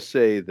want to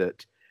say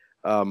that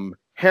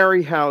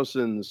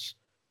Harryhausen's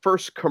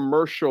first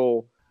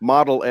commercial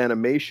model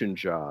animation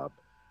job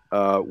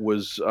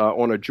was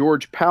on a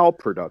George Pal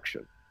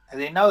production. I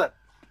didn't know that.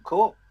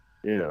 Cool.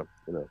 Yeah,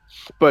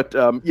 But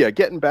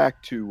getting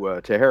back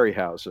to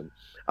Harryhausen,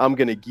 I'm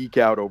going to geek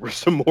out over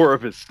some more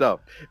of his stuff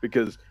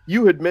because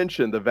you had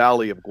mentioned the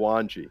Valley of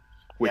Gwangi,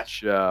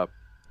 which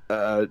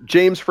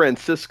James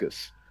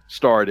Franciscus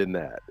starred in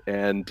that.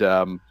 And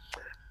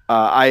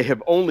I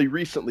have only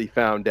recently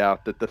found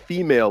out that the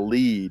female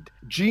lead,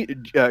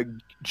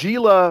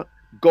 Gila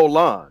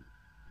Golan,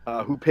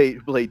 who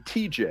played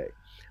TJ,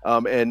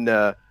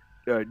 and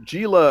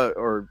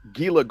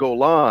Gila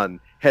Golan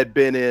had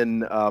been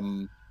in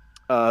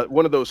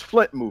one of those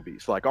Flint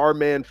movies, like Our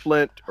Man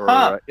Flint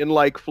or In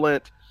Like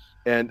Flint.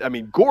 And I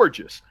mean,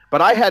 gorgeous,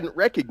 but I hadn't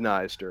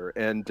recognized her,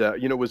 and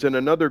was in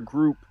another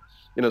group,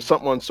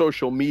 something on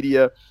social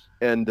media,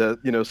 and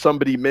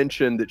somebody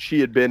mentioned that she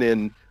had been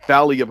in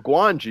Valley of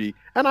Gwangi,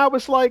 and I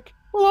was like,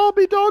 well, I'll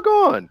be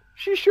doggone,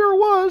 she sure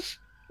was.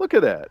 Look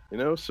at that,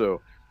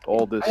 So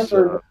all this.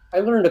 I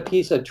learned a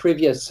piece of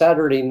trivia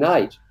Saturday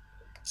night.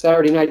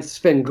 Saturday night,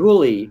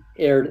 Svengoolie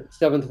aired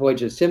Seventh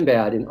Voyage of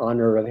Sinbad in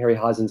honor of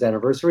Harryhausen's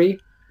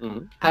anniversary.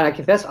 Mm-hmm. And I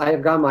confess, I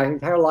have gone my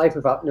entire life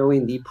without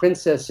knowing the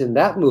princess in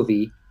that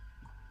movie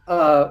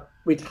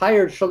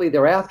retired shortly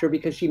thereafter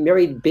because she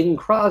married Bing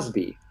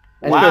Crosby.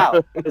 And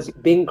wow. was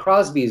Bing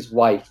Crosby's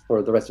wife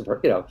for the rest of her,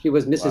 she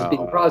was Mrs. Wow.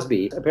 Bing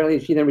Crosby. Apparently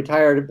she then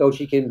retired, though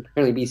she can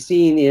apparently be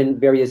seen in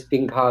various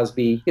Bing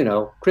Crosby,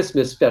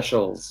 Christmas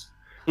specials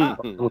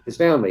with his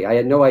family. I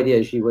had no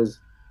idea she was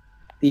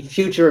the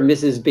future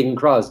Mrs. Bing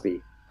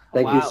Crosby.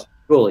 Thank you,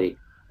 Ulie.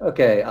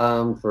 Okay,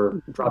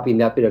 for dropping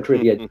that bit of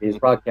trivia in his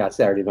broadcast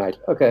Saturday night.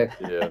 Okay.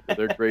 Yeah,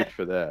 they're great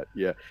for that.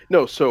 Yeah.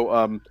 No,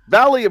 so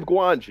Valley of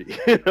Gwangi,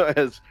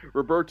 as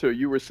Roberto,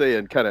 you were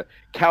saying, kind of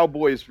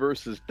cowboys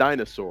versus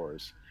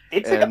dinosaurs.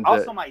 It's like an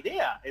awesome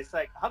idea. It's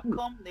like, how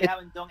come they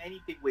haven't done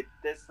anything with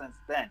this since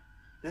then?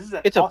 This is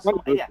an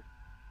awesome idea.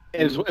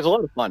 It's a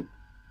lot of fun.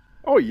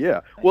 Oh, yeah.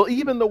 Well,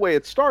 even the way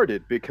it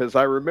started, because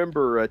I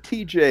remember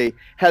TJ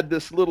had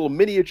this little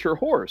miniature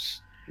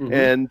horse. Mm-hmm.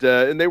 And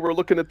they were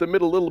looking at the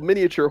little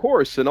miniature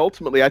horse, and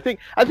ultimately, I think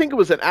it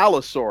was an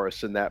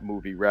Allosaurus in that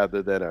movie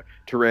rather than a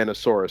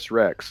Tyrannosaurus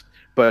Rex.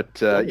 But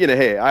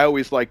hey, I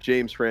always liked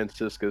James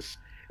Franciscus,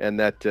 and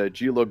that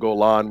Gila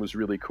Golan was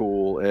really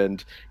cool,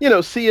 and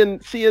seeing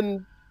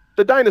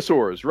the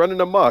dinosaurs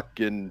running amok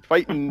and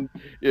fighting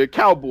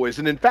cowboys.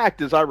 And in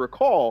fact, as I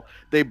recall,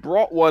 they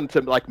brought one to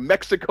like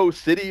Mexico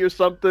City or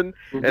something,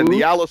 mm-hmm. and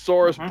the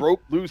Allosaurus mm-hmm.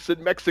 broke loose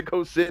in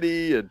Mexico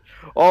City and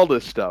all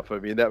this stuff. I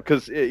mean, that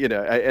because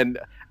and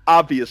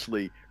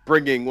obviously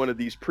bringing one of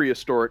these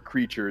prehistoric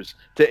creatures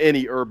to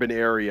any urban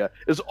area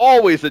is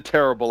always a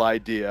terrible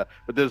idea.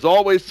 But there's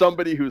always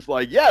somebody who's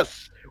like,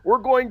 yes, we're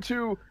going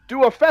to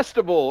do a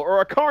festival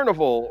or a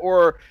carnival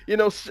or,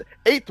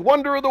 eighth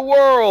wonder of the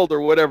world or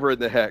whatever in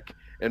the heck,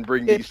 and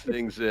bring these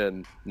things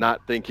in,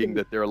 not thinking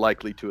that they're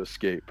likely to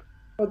escape.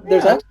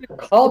 There's actually a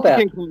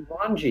callback from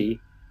Gwangi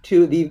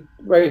to the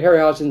Ray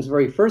Harryhausen's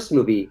very first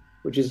movie,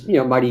 which is,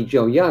 Mighty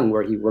Joe Young,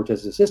 where he worked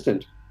as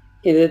assistant.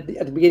 At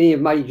the beginning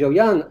of Mighty Joe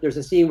Young, there's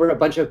a scene where a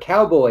bunch of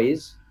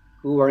cowboys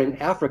who are in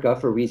Africa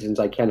for reasons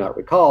I cannot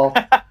recall,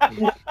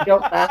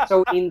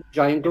 lassoing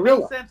giant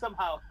gorilla. It makes sense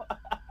somehow.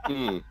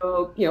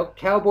 So,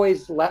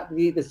 cowboys,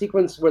 the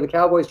sequence where the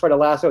cowboys try to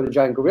lasso the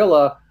giant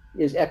gorilla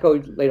is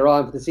echoed later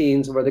on with the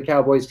scenes where the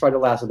cowboys try to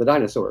lasso the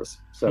dinosaurs.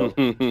 So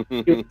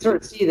you sort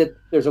of see that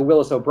there's a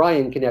Willis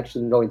O'Brien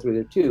connection going through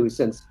there too,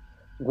 since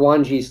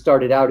Gwanji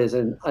started out as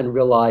an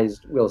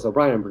unrealized Willis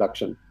O'Brien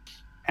production.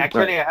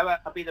 Actually, I have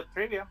a bit of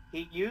trivia.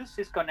 He used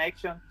his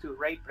connection to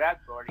Ray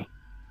Bradbury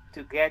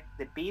to get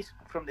the piece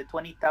from the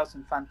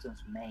 20,000 Phantoms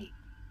made,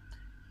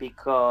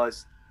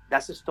 because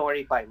that's a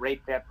story by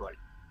Ray Bradbury.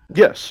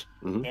 Yes.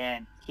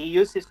 And he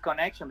used his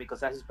connection,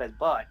 because that's his best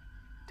bud,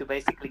 to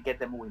basically get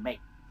the movie made.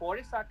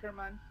 Forrest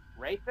Ackerman,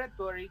 Ray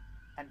Bradbury,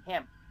 and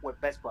him were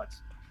best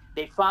buds.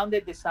 They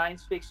founded the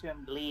Science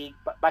Fiction League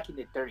back in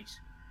the 30s.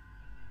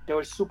 They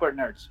were super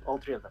nerds, all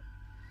three of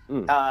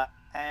them.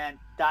 And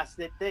that's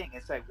the thing.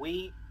 It's like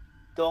we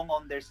don't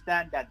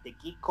understand that the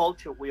geek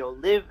culture we all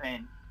live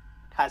in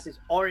has its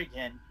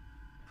origin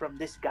from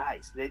these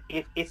guys.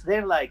 It's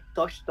they're like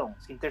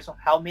touchstones in terms of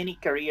how many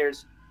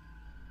careers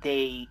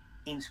they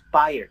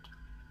inspired.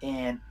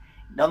 And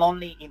not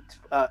only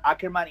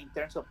Ackerman in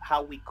terms of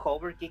how we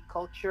cover geek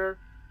culture,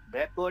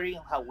 Bradbury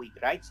and how we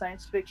write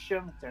science fiction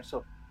in terms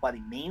of what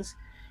it means,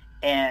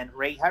 and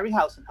Ray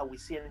Harryhausen, how we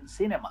see it in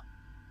cinema.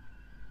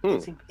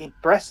 It's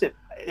impressive.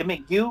 I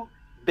mean, you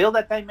build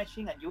a time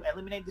machine and you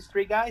eliminate these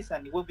three guys,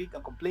 and it will be a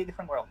completely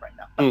different world right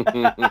now.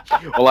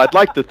 Well, I'd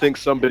like to think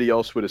somebody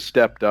else would have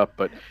stepped up,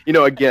 but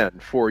again,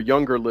 for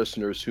younger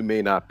listeners who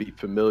may not be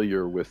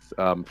familiar with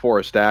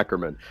Forrest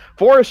Ackerman,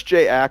 Forrest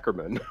J.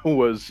 Ackerman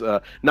was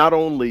not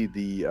only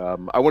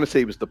I want to say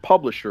he was the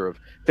publisher of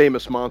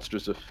Famous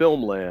Monsters of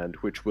Filmland,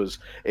 which was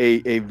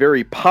a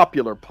very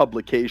popular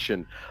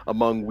publication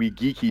among we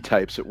geeky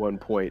types at one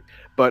point,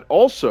 but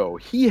also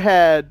he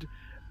had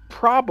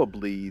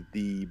probably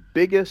the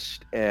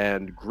biggest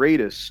and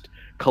greatest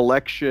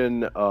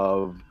collection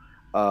of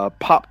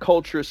pop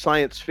culture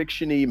science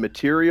fiction-y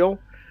material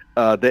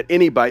that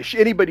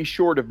anybody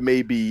short of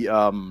maybe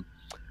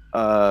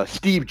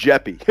Steve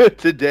Jeppy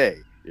today.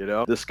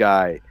 This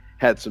guy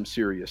had some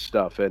serious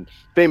stuff, and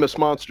Famous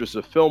Monsters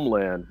of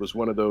Filmland was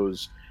one of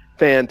those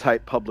fan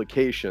type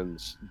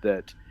publications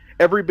that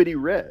everybody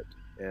read,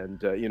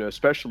 and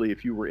especially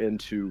if you were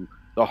into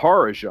the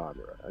horror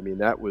genre. I mean,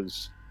 that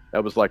was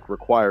like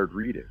required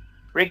reading.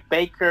 Rick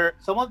Baker,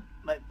 some of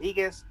my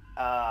biggest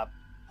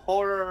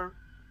horror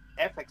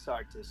FX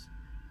artists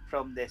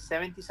from the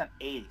 70s and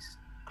 80s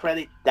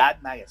credit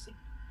that magazine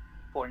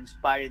for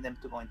inspiring them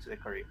to go into the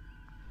career.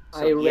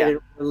 So, I read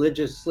it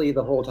religiously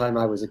the whole time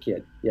I was a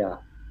kid. Yeah.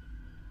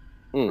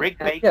 Rick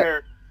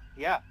Baker,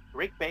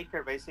 Rick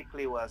Baker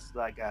basically was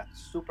like a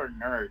super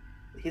nerd.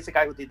 He's the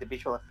guy who did the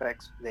visual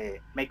effects, the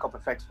makeup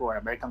effects for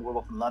American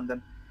Werewolf in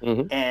London.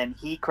 And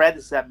he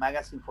credits that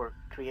magazine for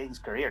creating his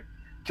career.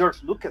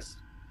 George Lucas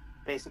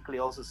basically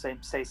also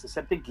says the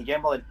same thing.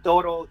 Guillermo del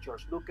Toro,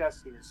 George Lucas,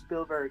 Steven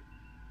Spielberg.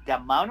 The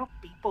amount of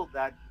people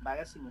that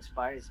magazine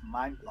inspired is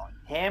mind-blowing.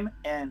 Him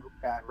and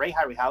Ray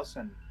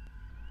Harryhausen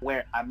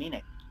were,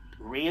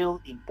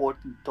 real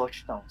important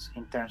touchstones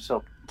in terms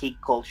of geek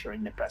culture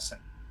in the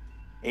present.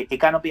 It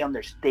cannot be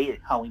understated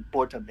how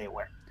important they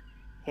were.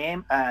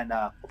 Him and,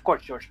 of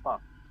course, George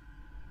Pop.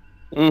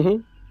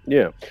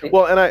 Yeah.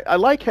 Well, and I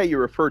like how you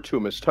refer to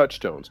them as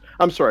touchstones.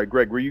 I'm sorry,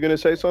 Greg, were you going to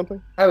say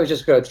something? I was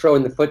just going to throw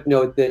in the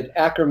footnote that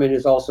Ackerman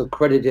is also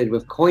credited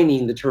with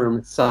coining the term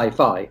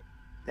sci-fi.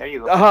 There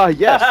you go.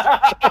 Yes.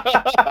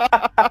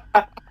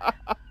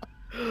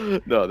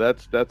 No,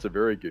 that's a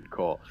very good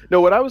call.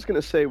 No, what I was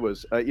going to say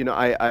was,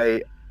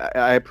 I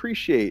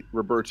appreciate,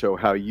 Roberto,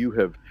 how you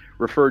have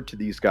referred to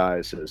these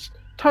guys as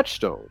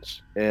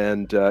touchstones.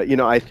 And,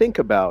 I think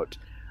about,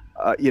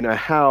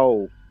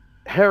 how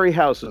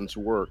Harryhausen's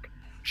work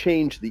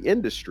changed the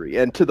industry,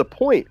 and to the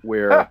point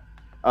where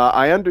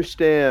I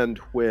understand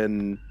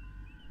when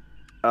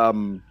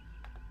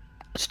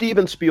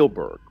Steven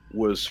Spielberg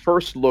was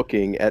first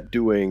looking at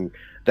doing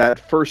that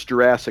first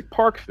Jurassic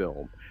Park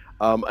film,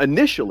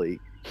 initially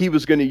he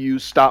was going to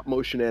use stop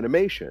motion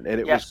animation, and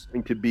it was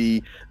going to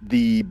be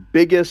the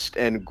biggest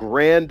and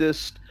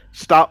grandest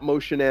stop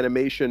motion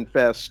animation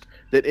fest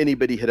that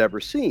anybody had ever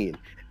seen,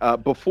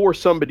 before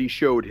somebody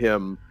showed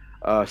him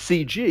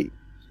CG.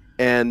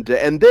 And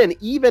then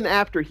even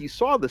after he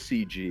saw the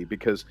CG,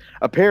 because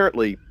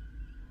apparently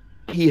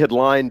he had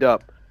lined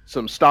up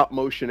some stop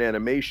motion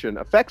animation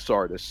effects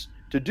artists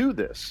to do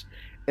this.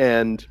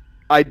 And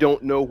I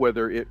don't know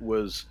whether it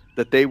was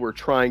that they were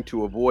trying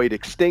to avoid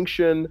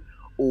extinction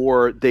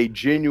or they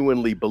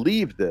genuinely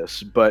believed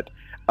this, but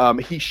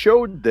he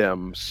showed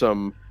them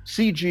some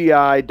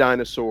CGI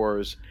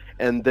dinosaurs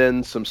and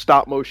then some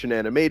stop motion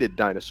animated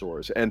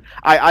dinosaurs. And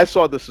I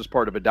saw this as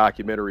part of a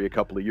documentary a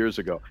couple of years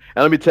ago.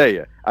 And let me tell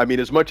you,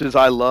 as much as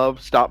I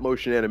love stop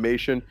motion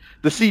animation,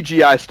 the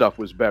CGI stuff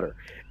was better.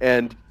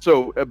 And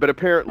so, but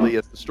apparently,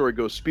 as the story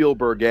goes,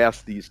 Spielberg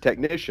asked these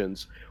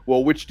technicians,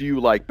 well, which do you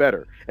like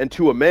better? And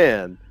to a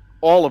man,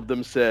 all of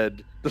them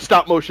said the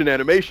stop motion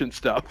animation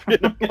stuff.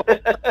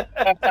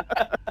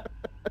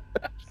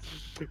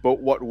 But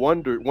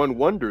one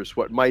wonders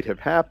what might have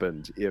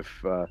happened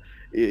if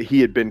he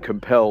had been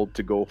compelled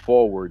to go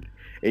forward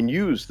and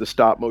use the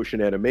stop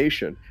motion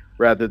animation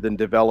rather than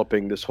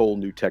developing this whole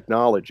new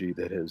technology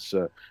that has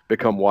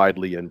become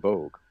widely in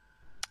vogue.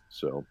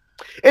 So,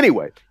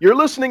 anyway, you're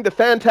listening to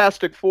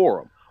Fantastic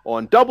Forum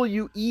on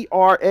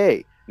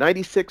WERA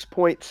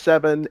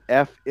 96.7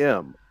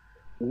 FM.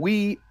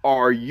 We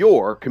are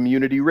your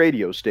community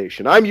radio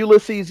station. I'm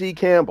Ulysses E.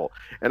 Campbell,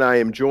 and I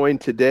am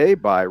joined today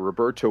by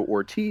Roberto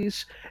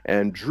Ortiz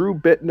and Drew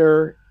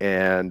Bittner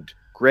and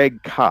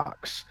Greg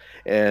Cox.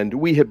 And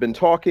we have been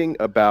talking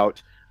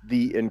about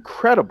the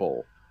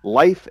incredible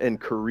life and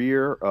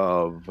career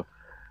of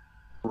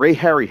Ray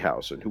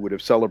Harryhausen, who would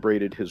have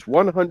celebrated his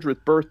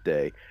 100th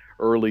birthday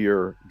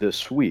earlier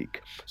this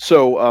week.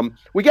 So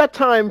we got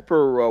time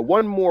for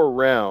one more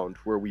round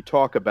where we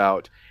talk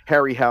about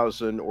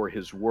Harryhausen or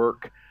his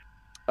work.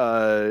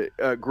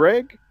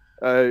 Greg,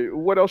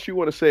 what else you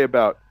want to say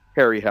about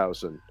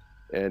Harryhausen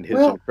and his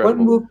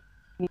incredible...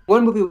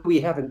 One movie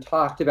we haven't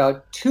talked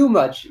about too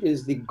much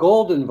is The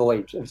Golden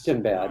Voyage of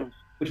Sinbad,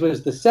 which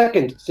was the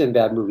second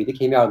Sinbad movie that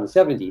came out in the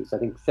 70s, I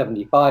think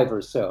 75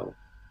 or so.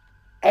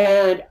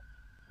 And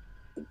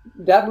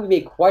that movie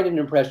made quite an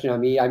impression on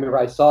me. I remember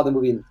I saw the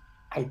movie, and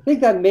I think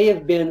that may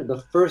have been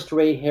the first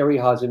Ray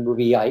Harryhausen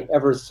movie I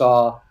ever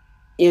saw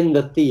in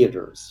the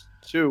theaters.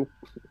 Too.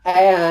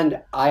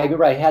 And I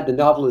remember I had the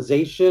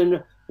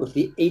novelization with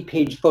the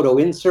 8-page photo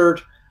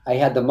insert. I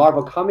had the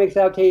Marvel Comics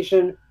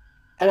adaptation.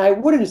 And I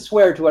wouldn't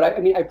swear to it. I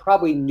mean, I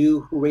probably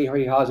knew who Ray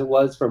Harryhausen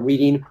was from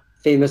reading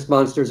Famous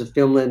Monsters of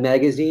Filmland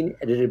magazine,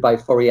 edited by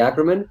Forey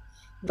Ackerman.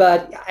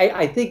 But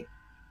I think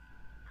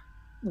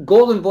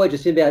Golden Voyage of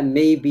Sinbad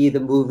may be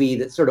the movie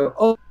that sort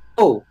of,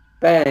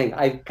 bang,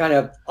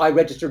 I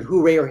registered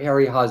who Ray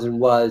Harryhausen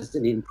was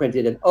and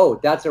imprinted, and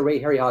that's a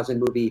Ray Harryhausen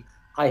movie.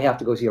 I have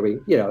to go see it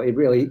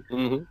really,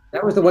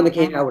 that was the one that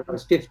came out when I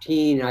was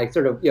 15. And I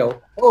sort of,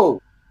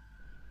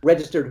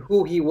 registered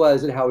who he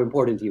was and how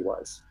important he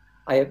was.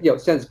 I have,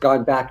 since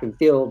gone back and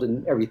filled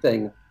and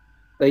everything.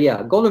 But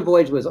yeah, Golden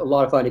Voyage was a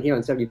lot of fun. It came out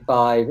in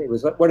 75. It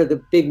was one of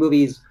the big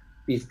movies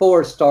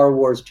before Star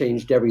Wars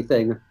changed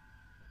everything.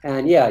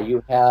 And yeah,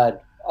 you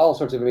had all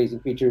sorts of amazing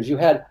features. You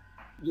had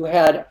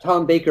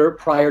Tom Baker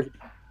prior to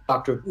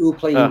Doctor Who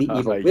playing the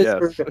evil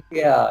wizard.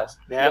 Yes.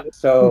 Yeah.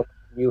 So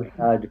you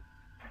had,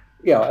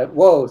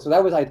 so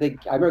that was, I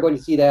think, I remember going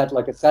to see that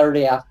like a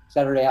Saturday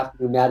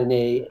afternoon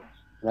matinee,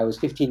 and I was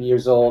 15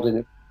 years old, and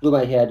it blew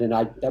my head, and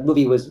that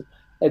movie was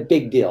a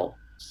big deal.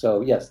 So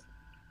yes,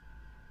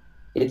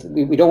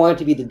 we don't want it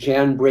to be the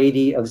Jan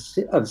Brady of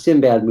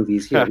Sinbad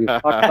movies here. We've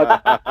talked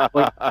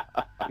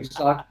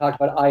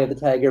about Eye of the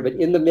Tiger, but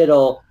in the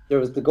middle there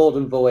was The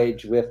Golden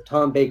Voyage with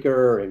Tom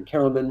Baker and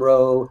Carolyn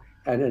Monroe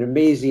and an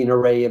amazing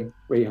array of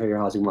Ray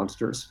Harryhausen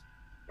monsters.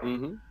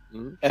 And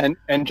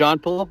John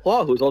Philip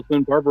Law, who's also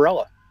in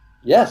Barbarella.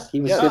 Yes,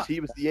 he was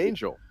the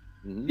angel.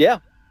 Yeah.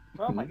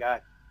 Oh my God.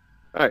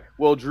 All right.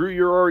 Well, Drew,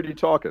 you're already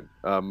talking.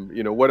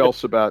 What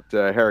else about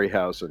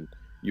Harryhausen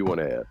you want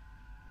to add?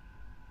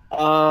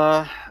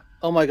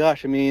 Oh my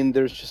gosh! I mean,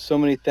 there's just so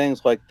many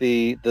things like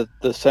the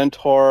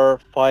centaur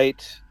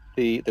fight,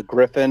 the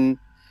griffin.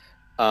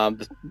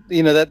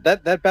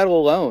 That battle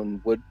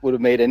alone would have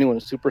made anyone a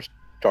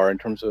superstar in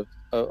terms of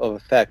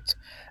effects.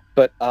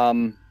 But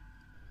the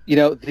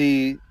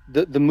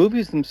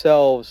movies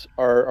themselves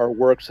are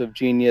works of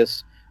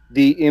genius.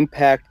 The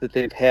impact that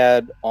they've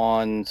had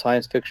on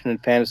science fiction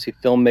and fantasy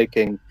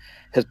filmmaking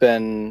has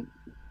been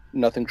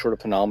nothing short of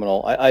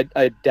phenomenal.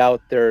 I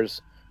doubt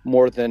there's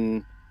more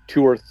than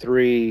 2 or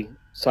 3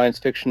 science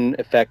fiction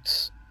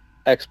effects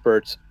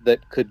experts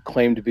that could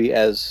claim to be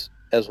as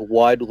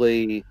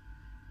widely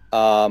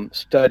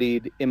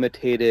studied,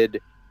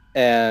 imitated,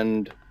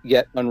 and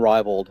yet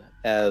unrivaled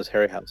as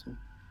Harryhausen.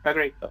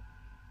 Agreed.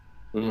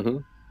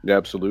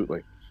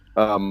 Absolutely.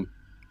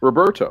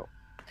 Roberto.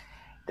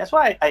 That's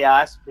why I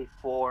asked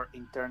before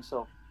in terms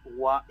of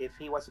what if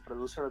he was a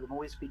producer of the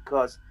movies,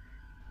 because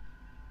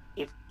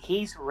if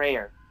he's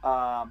rare,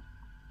 I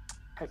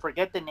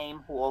forget the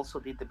name, who also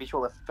did the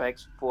visual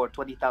effects for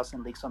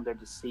 20,000 Leagues Under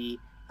the Sea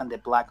and The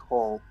Black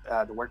Hole,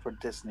 the work for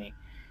Disney,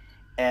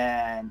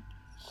 and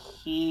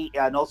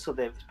also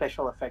the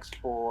special effects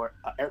for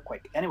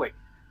Earthquake. Anyway,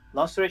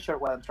 long story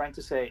short, what I'm trying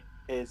to say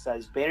is that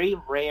it's very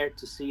rare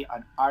to see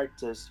an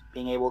artist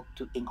being able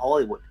to, in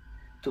Hollywood,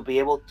 to be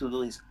able to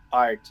do his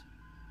art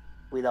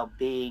without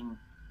being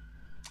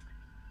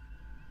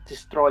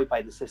destroyed by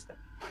the system.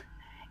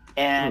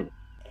 And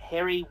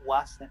Harry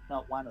wasn't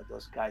not one of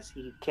those guys.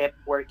 He kept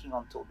working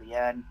until the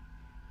end,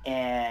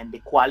 and the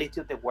quality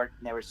of the work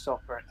never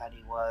suffered, and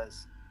it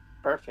was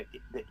perfect.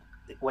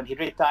 When he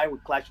retired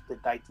with Clash of the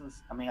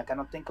Titans, I mean, I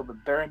cannot think of a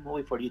better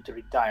movie for you to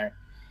retire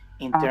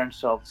in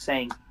terms of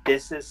saying,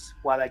 this is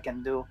what I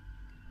can do,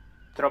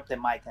 drop the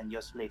mic and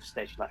just live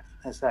stage life.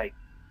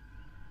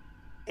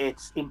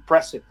 It's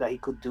impressive that he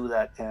could do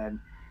that, and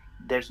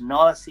there's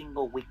not a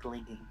single weak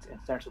link in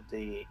terms of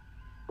the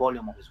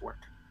volume of his work.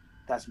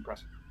 That's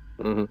impressive.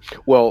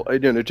 Well,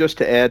 just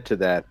to add to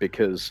that,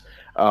 because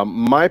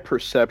my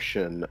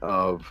perception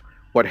of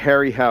what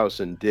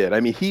Harryhausen did, I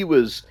mean, he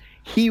was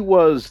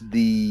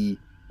the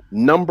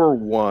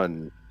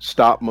 #1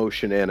 stop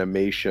motion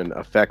animation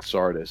effects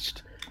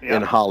artist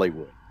in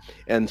Hollywood.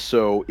 And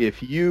so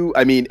if you,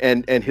 I mean,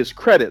 and his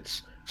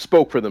credits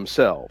spoke for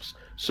themselves.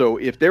 So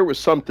if there was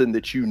something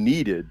that you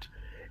needed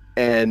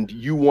and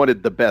you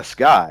wanted the best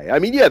guy, I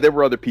mean, yeah, there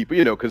were other people,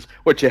 you know, because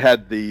what you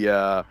had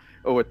the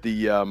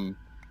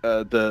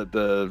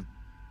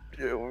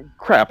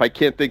crap, I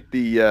can't think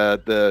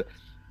the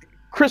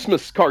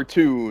Christmas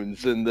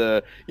cartoons and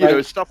the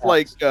stuff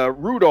like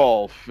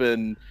Rudolph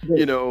and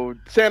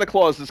Santa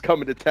Claus is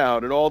coming to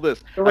town and all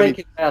this. The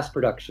Rankin Bass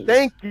productions.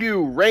 Thank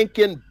you,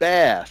 Rankin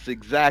Bass,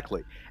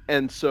 exactly.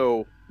 And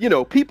so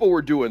people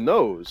were doing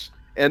those,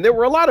 and there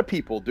were a lot of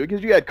people doing,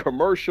 because you had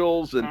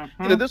commercials and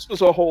this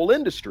was a whole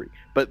industry.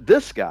 But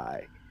this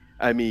guy,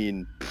 I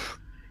mean,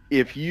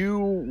 if you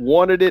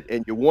wanted it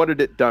and you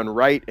wanted it done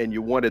right and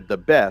you wanted the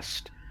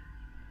best,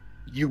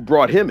 you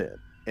brought him in,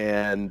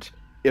 and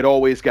it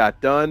always got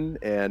done.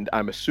 And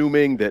I'm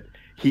assuming that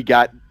he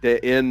got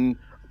in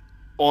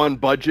on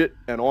budget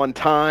and on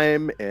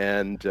time,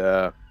 and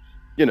so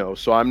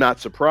I'm not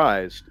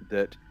surprised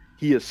that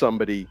he is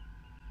somebody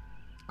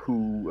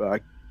who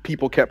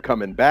people kept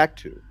coming back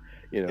to,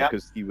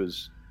 because he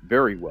was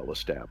very well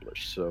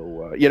established.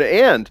 So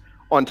and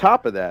on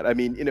top of that, I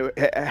mean,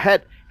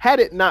 had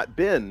it not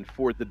been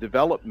for the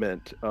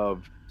development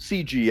of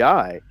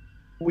CGI,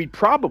 we'd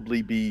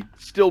probably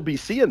still be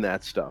seeing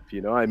that stuff.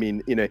 I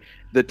mean,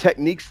 the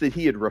techniques that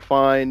he had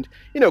refined,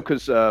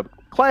 because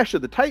Clash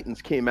of the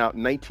Titans came out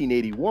in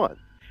 1981,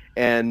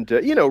 and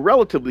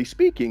relatively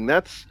speaking,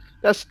 that's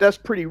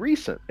pretty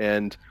recent,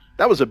 and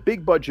that was a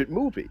big budget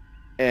movie,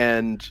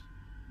 and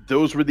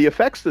those were the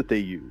effects that they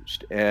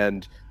used,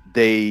 and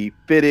they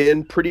fit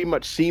in pretty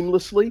much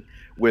seamlessly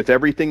with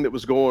everything that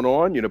was going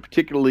on,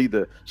 particularly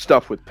the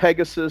stuff with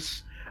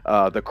Pegasus,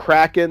 the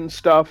Kraken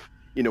stuff.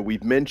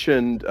 We've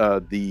mentioned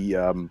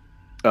the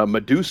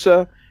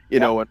Medusa,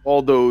 and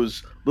all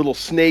those little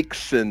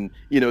snakes and,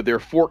 their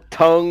forked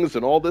tongues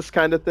and all this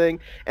kind of thing.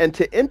 And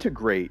to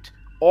integrate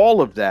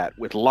all of that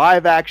with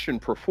live action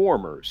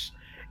performers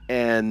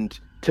and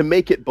to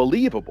make it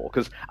believable.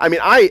 Because, I mean,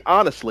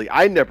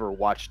 I never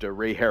watched a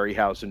Ray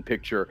Harryhausen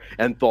picture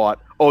and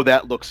thought, oh,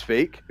 that looks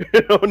fake.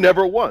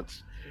 Never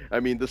once. I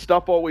mean, the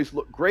stuff always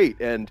looked great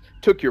and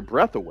took your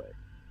breath away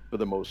for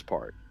the most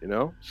part,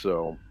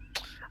 So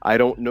I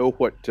don't know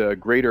what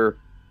greater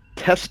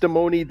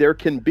testimony there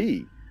can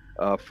be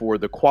for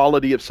the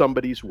quality of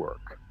somebody's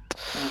work.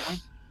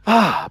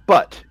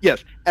 But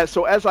yes,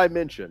 as I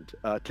mentioned,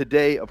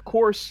 today, of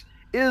course,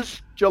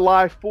 is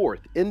July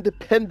 4th,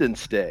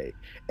 Independence Day.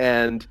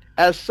 And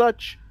as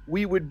such,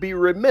 we would be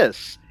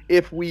remiss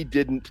if we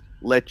didn't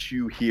let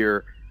you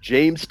hear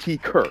James T.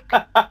 Kirk.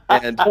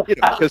 And,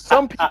 because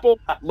some people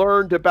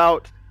learned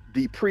about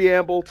the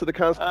preamble to the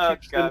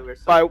Constitution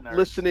by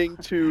listening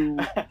to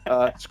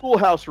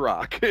Schoolhouse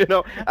Rock, and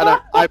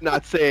I'm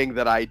not saying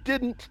that I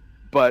didn't,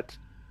 but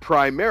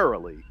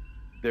primarily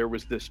there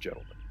was this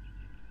gentleman.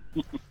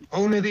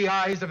 Only the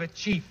eyes of a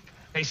chief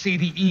may see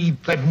the E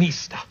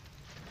plebista.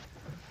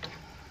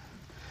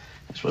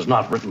 This was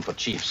not written for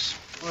chiefs.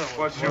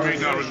 What's your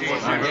reading? Of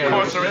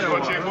course there is for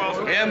chief.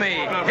 Well, hear me.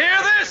 Hear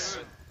this!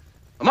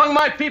 Among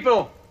my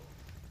people,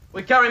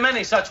 we carry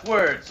many such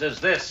words as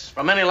this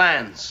from many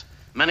lands.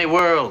 Many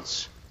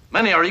worlds.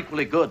 Many are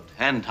equally good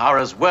and are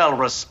as well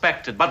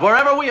respected. But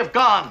wherever we have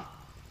gone,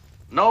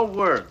 no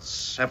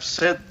words have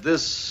said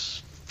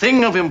this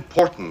thing of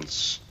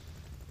importance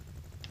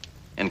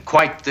in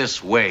quite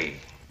this way.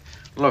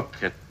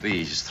 Look at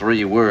these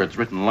 3 words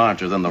written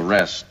larger than the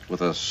rest,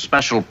 with a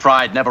special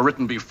pride never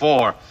written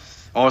before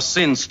or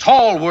since.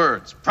 Tall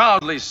words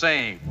proudly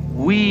saying,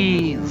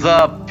 "We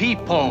the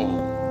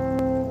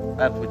people."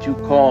 That what you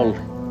call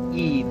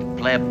id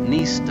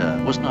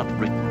plebnista was not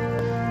written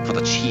for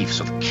the chiefs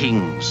or the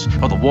kings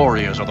or the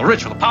warriors or the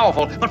rich or the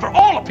powerful, but for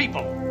all the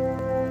people.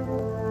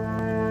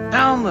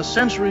 Down the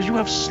centuries, you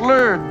have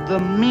slurred the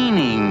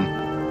meaning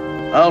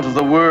out of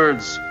the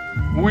words,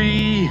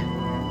 "We,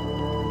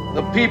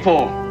 the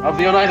people of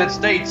the United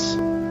States,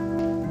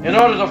 in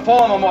order to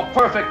form a more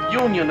perfect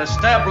union,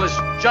 establish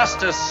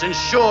justice,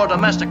 ensure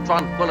domestic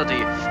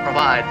tranquility,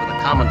 provide for the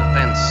common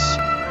defense,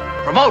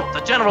 promote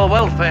the general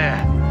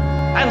welfare,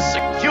 and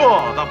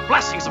secure the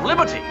blessings of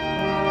liberty.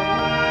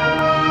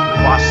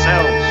 To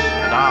ourselves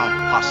and our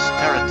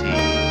posterity,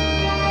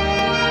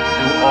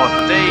 to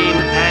ordain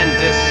and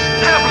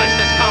establish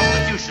this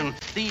Constitution."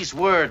 These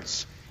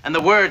words and the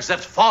words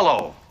that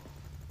follow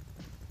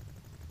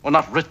were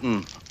not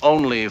written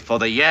only for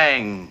the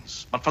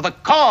Yangs, but for the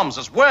Coms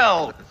as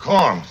well. The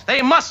Coms?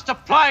 They must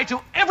apply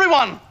to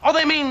everyone, or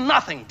they mean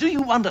nothing. Do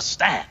you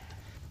understand?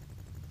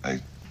 I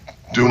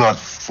do not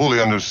fully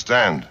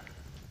understand.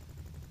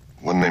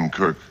 One named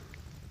Kirk.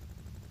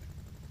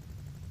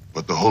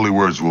 But the holy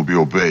words will be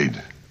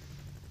obeyed.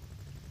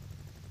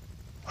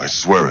 I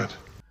swear it.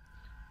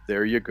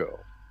 There you go.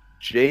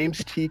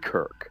 James T.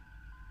 Kirk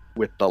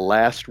with the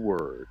last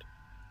word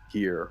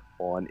here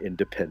on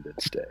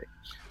Independence Day.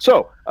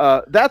 So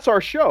that's our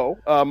show.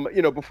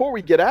 Before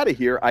we get out of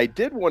here, I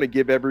did want to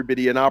give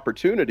everybody an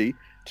opportunity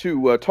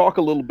to talk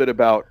a little bit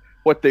about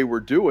what they were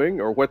doing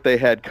or what they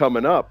had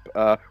coming up.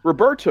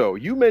 Roberto,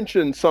 you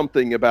mentioned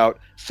something about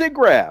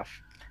SIGGRAPH.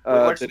 We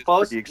were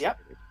supposed,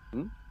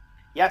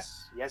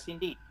 Yes,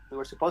 indeed. We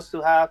were supposed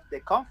to have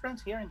the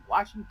conference here in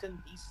Washington,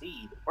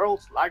 D.C. The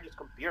world's largest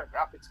computer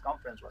graphics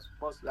conference was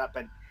supposed to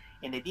happen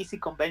in the D.C.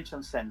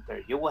 Convention Center.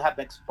 You will have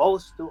been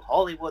exposed to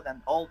Hollywood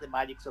and all the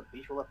magics of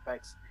visual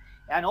effects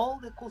and all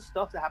the cool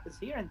stuff that happens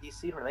here in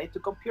D.C. related to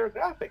computer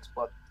graphics.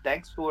 But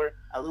thanks to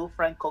a little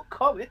friend called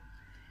COVID,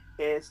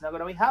 it's not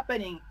going to be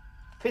happening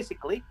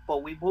physically,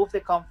 but we moved the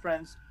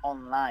conference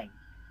online.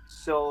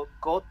 So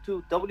go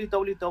to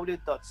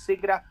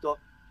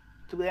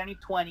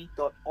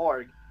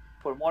www.siggraph.2020.org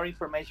for more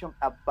information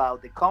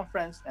about the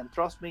conference, and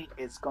trust me,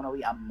 it's going to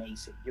be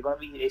amazing. You're going to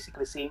be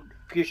basically seeing the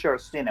future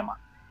of cinema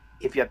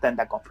if you attend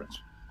that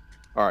conference.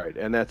 All right,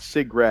 and that's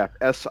SIGGRAPH,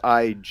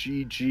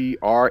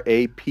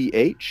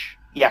 SIGGRAPH?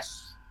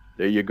 Yes.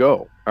 There you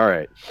go. All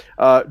right.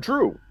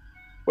 Drew,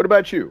 what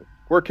about you?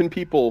 Where can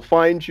people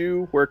find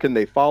you? Where can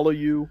they follow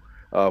you?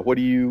 What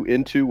are you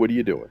into? What are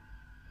you doing?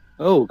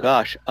 Oh,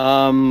 gosh.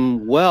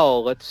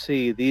 Well, let's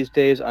see. These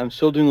days, I'm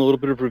still doing a little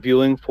bit of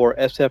reviewing for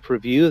SF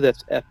Review.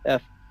 That's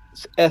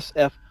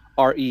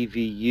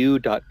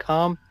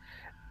sfrevu.com.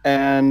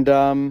 And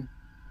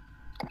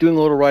doing a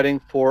little writing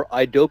for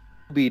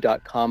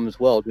idobi.com as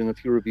well, doing a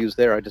few reviews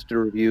there. I just did a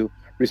review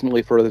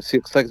recently for the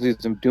second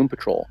season of Doom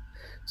Patrol.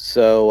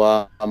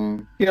 So,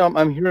 I'm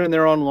here and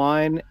there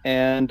online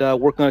and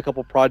working on a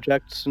couple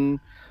projects, and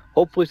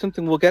hopefully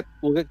something will get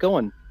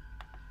going.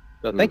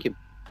 So thank you.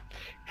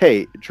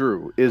 Hey,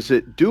 Drew, is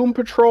it Doom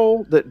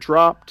Patrol that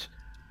dropped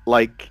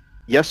like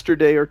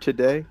yesterday or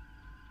today?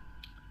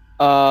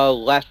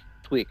 Last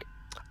week.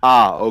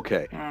 Ah,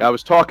 okay. I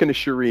was talking to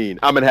Shireen.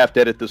 I'm going to have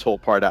to edit this whole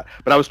part out.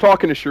 But I was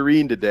talking to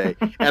Shireen today,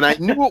 and I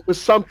knew it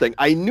was something.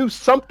 I knew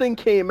something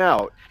came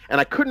out,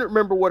 and I couldn't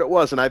remember what it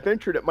was. And I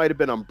ventured it might have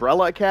been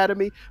Umbrella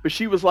Academy, but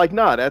she was like,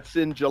 nah, that's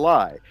in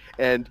July.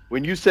 And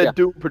when you said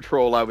Doom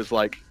Patrol, I was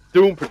like,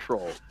 Doom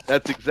Patrol.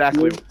 That's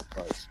exactly what it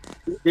was.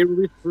 They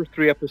released the first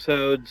 3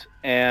 episodes,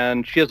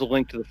 and she has a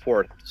link to the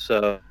 4th.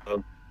 So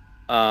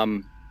I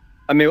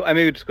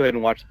may just go ahead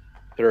and watch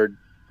the 3rd,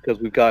 because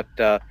we've got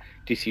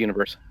DC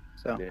Universe.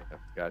 So. Yeah,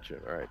 gotcha.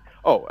 All right.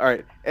 Oh, all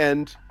right.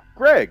 And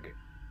Greg,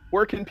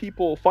 where can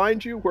people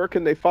find you? Where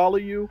can they follow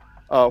you?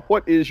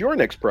 What is your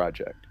next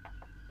project?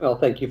 Well,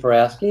 thank you for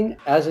asking.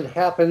 As it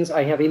happens,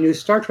 I have a new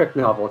Star Trek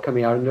novel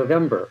coming out in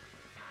November.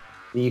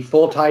 The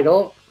full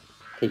title,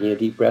 taking a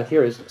deep breath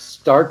here, is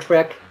Star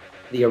Trek,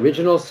 the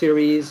Original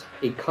Series,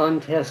 A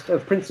Contest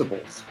of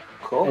Principles.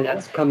 Cool. And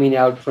that's coming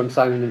out from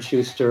Simon &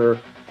 Schuster,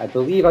 I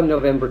believe, on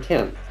November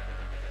 10th.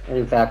 And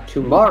in fact,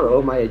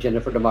 tomorrow, my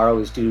agenda for tomorrow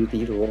is to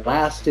do the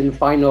last and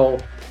final,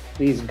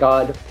 please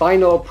God,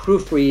 final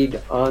proofread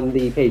on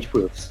the page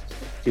proofs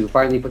to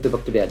finally put the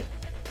book to bed.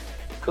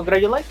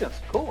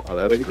 Congratulations. Cool. Oh,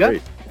 that's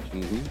great.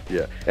 Mm-hmm.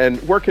 Yeah.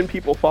 And where can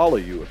people follow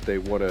you if they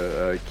want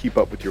to keep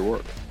up with your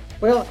work?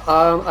 Well,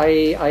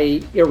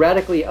 I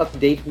erratically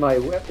update my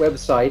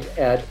website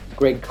at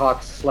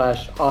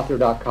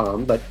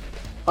gregcox.author.com, but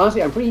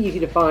honestly, I'm pretty easy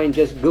to find.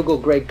 Just Google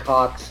Greg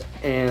Cox,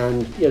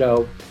 and,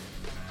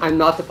 I'm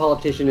not the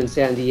politician in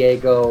San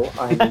Diego.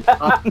 I'm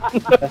not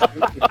the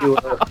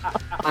reviewer.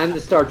 I'm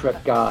the Star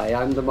Trek guy.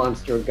 I'm the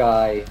monster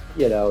guy,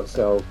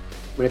 so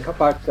when it comes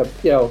back to,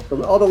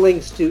 from all the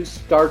links to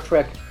Star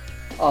Trek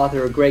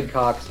author Greg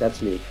Cox,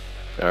 that's me.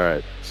 All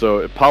right. So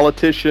a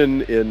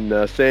politician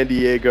in San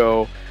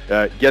Diego,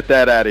 get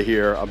that out of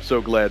here. I'm so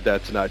glad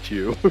that's not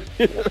you.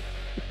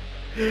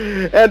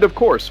 And of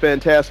course,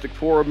 Fantastic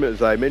Forum,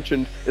 as I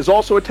mentioned, is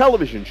also a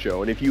television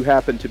show. And if you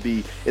happen to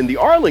be in the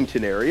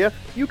Arlington area,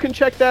 you can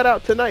check that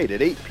out tonight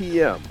at 8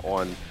 p.m.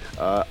 on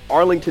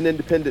Arlington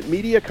Independent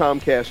Media,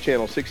 Comcast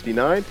Channel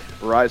 69,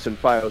 Verizon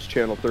Fios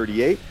Channel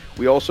 38.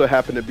 We also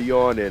happen to be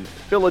on in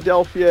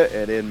Philadelphia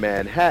and in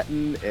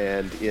Manhattan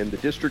and in the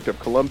District of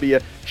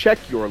Columbia. Check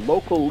your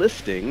local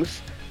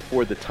listings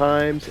for the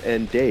times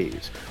and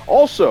days.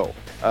 Also,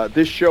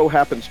 this show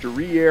happens to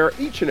re-air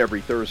each and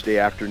every Thursday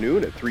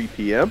afternoon at 3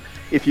 p.m.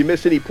 If you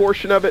miss any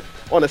portion of it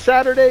on a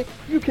Saturday,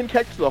 you can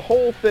catch the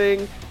whole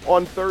thing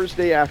on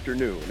Thursday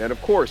afternoon. And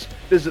of course,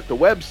 visit the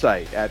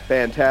website at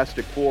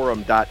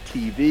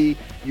fantasticforum.tv.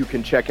 You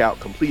can check out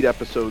complete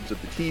episodes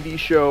of the TV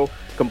show,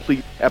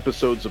 complete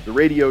episodes of the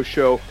radio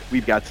show.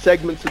 We've got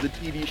segments of the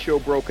TV show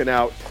broken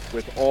out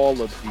with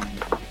all of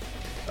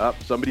the...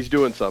 somebody's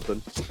doing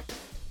something.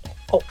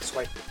 Oh,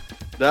 swipe.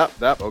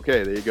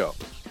 Okay, there you go.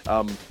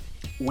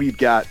 We've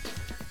got,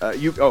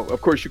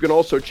 of course, you can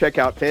also check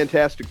out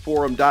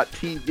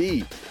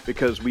fantasticforum.tv,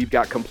 because we've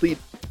got complete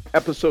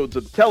episodes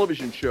of the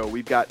television show.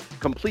 We've got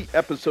complete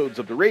episodes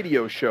of the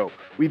radio show.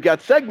 We've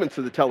got segments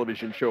of the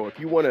television show. If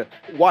you want to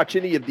watch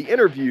any of the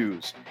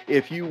interviews,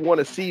 if you want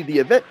to see the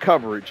event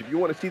coverage, if you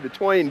want to see the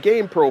toy and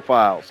game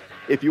profiles,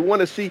 if you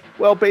want to see,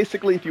 well,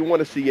 basically, if you want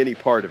to see any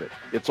part of it,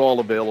 it's all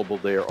available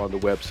there on the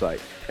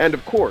website. And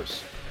of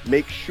course,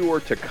 make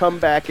sure to come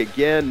back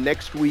again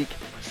next week.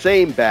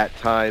 Same bat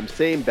time,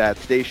 same bat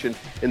station.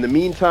 In the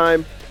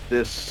meantime,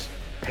 this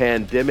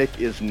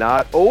pandemic is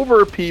not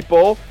over,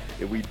 people.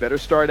 we'd better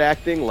start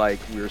acting like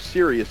we're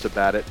serious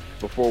about it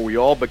before we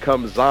all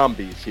become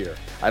zombies here.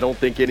 I don't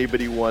think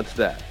anybody wants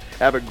that.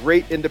 Have a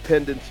great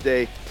Independence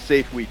Day.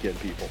 Safe weekend,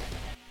 people.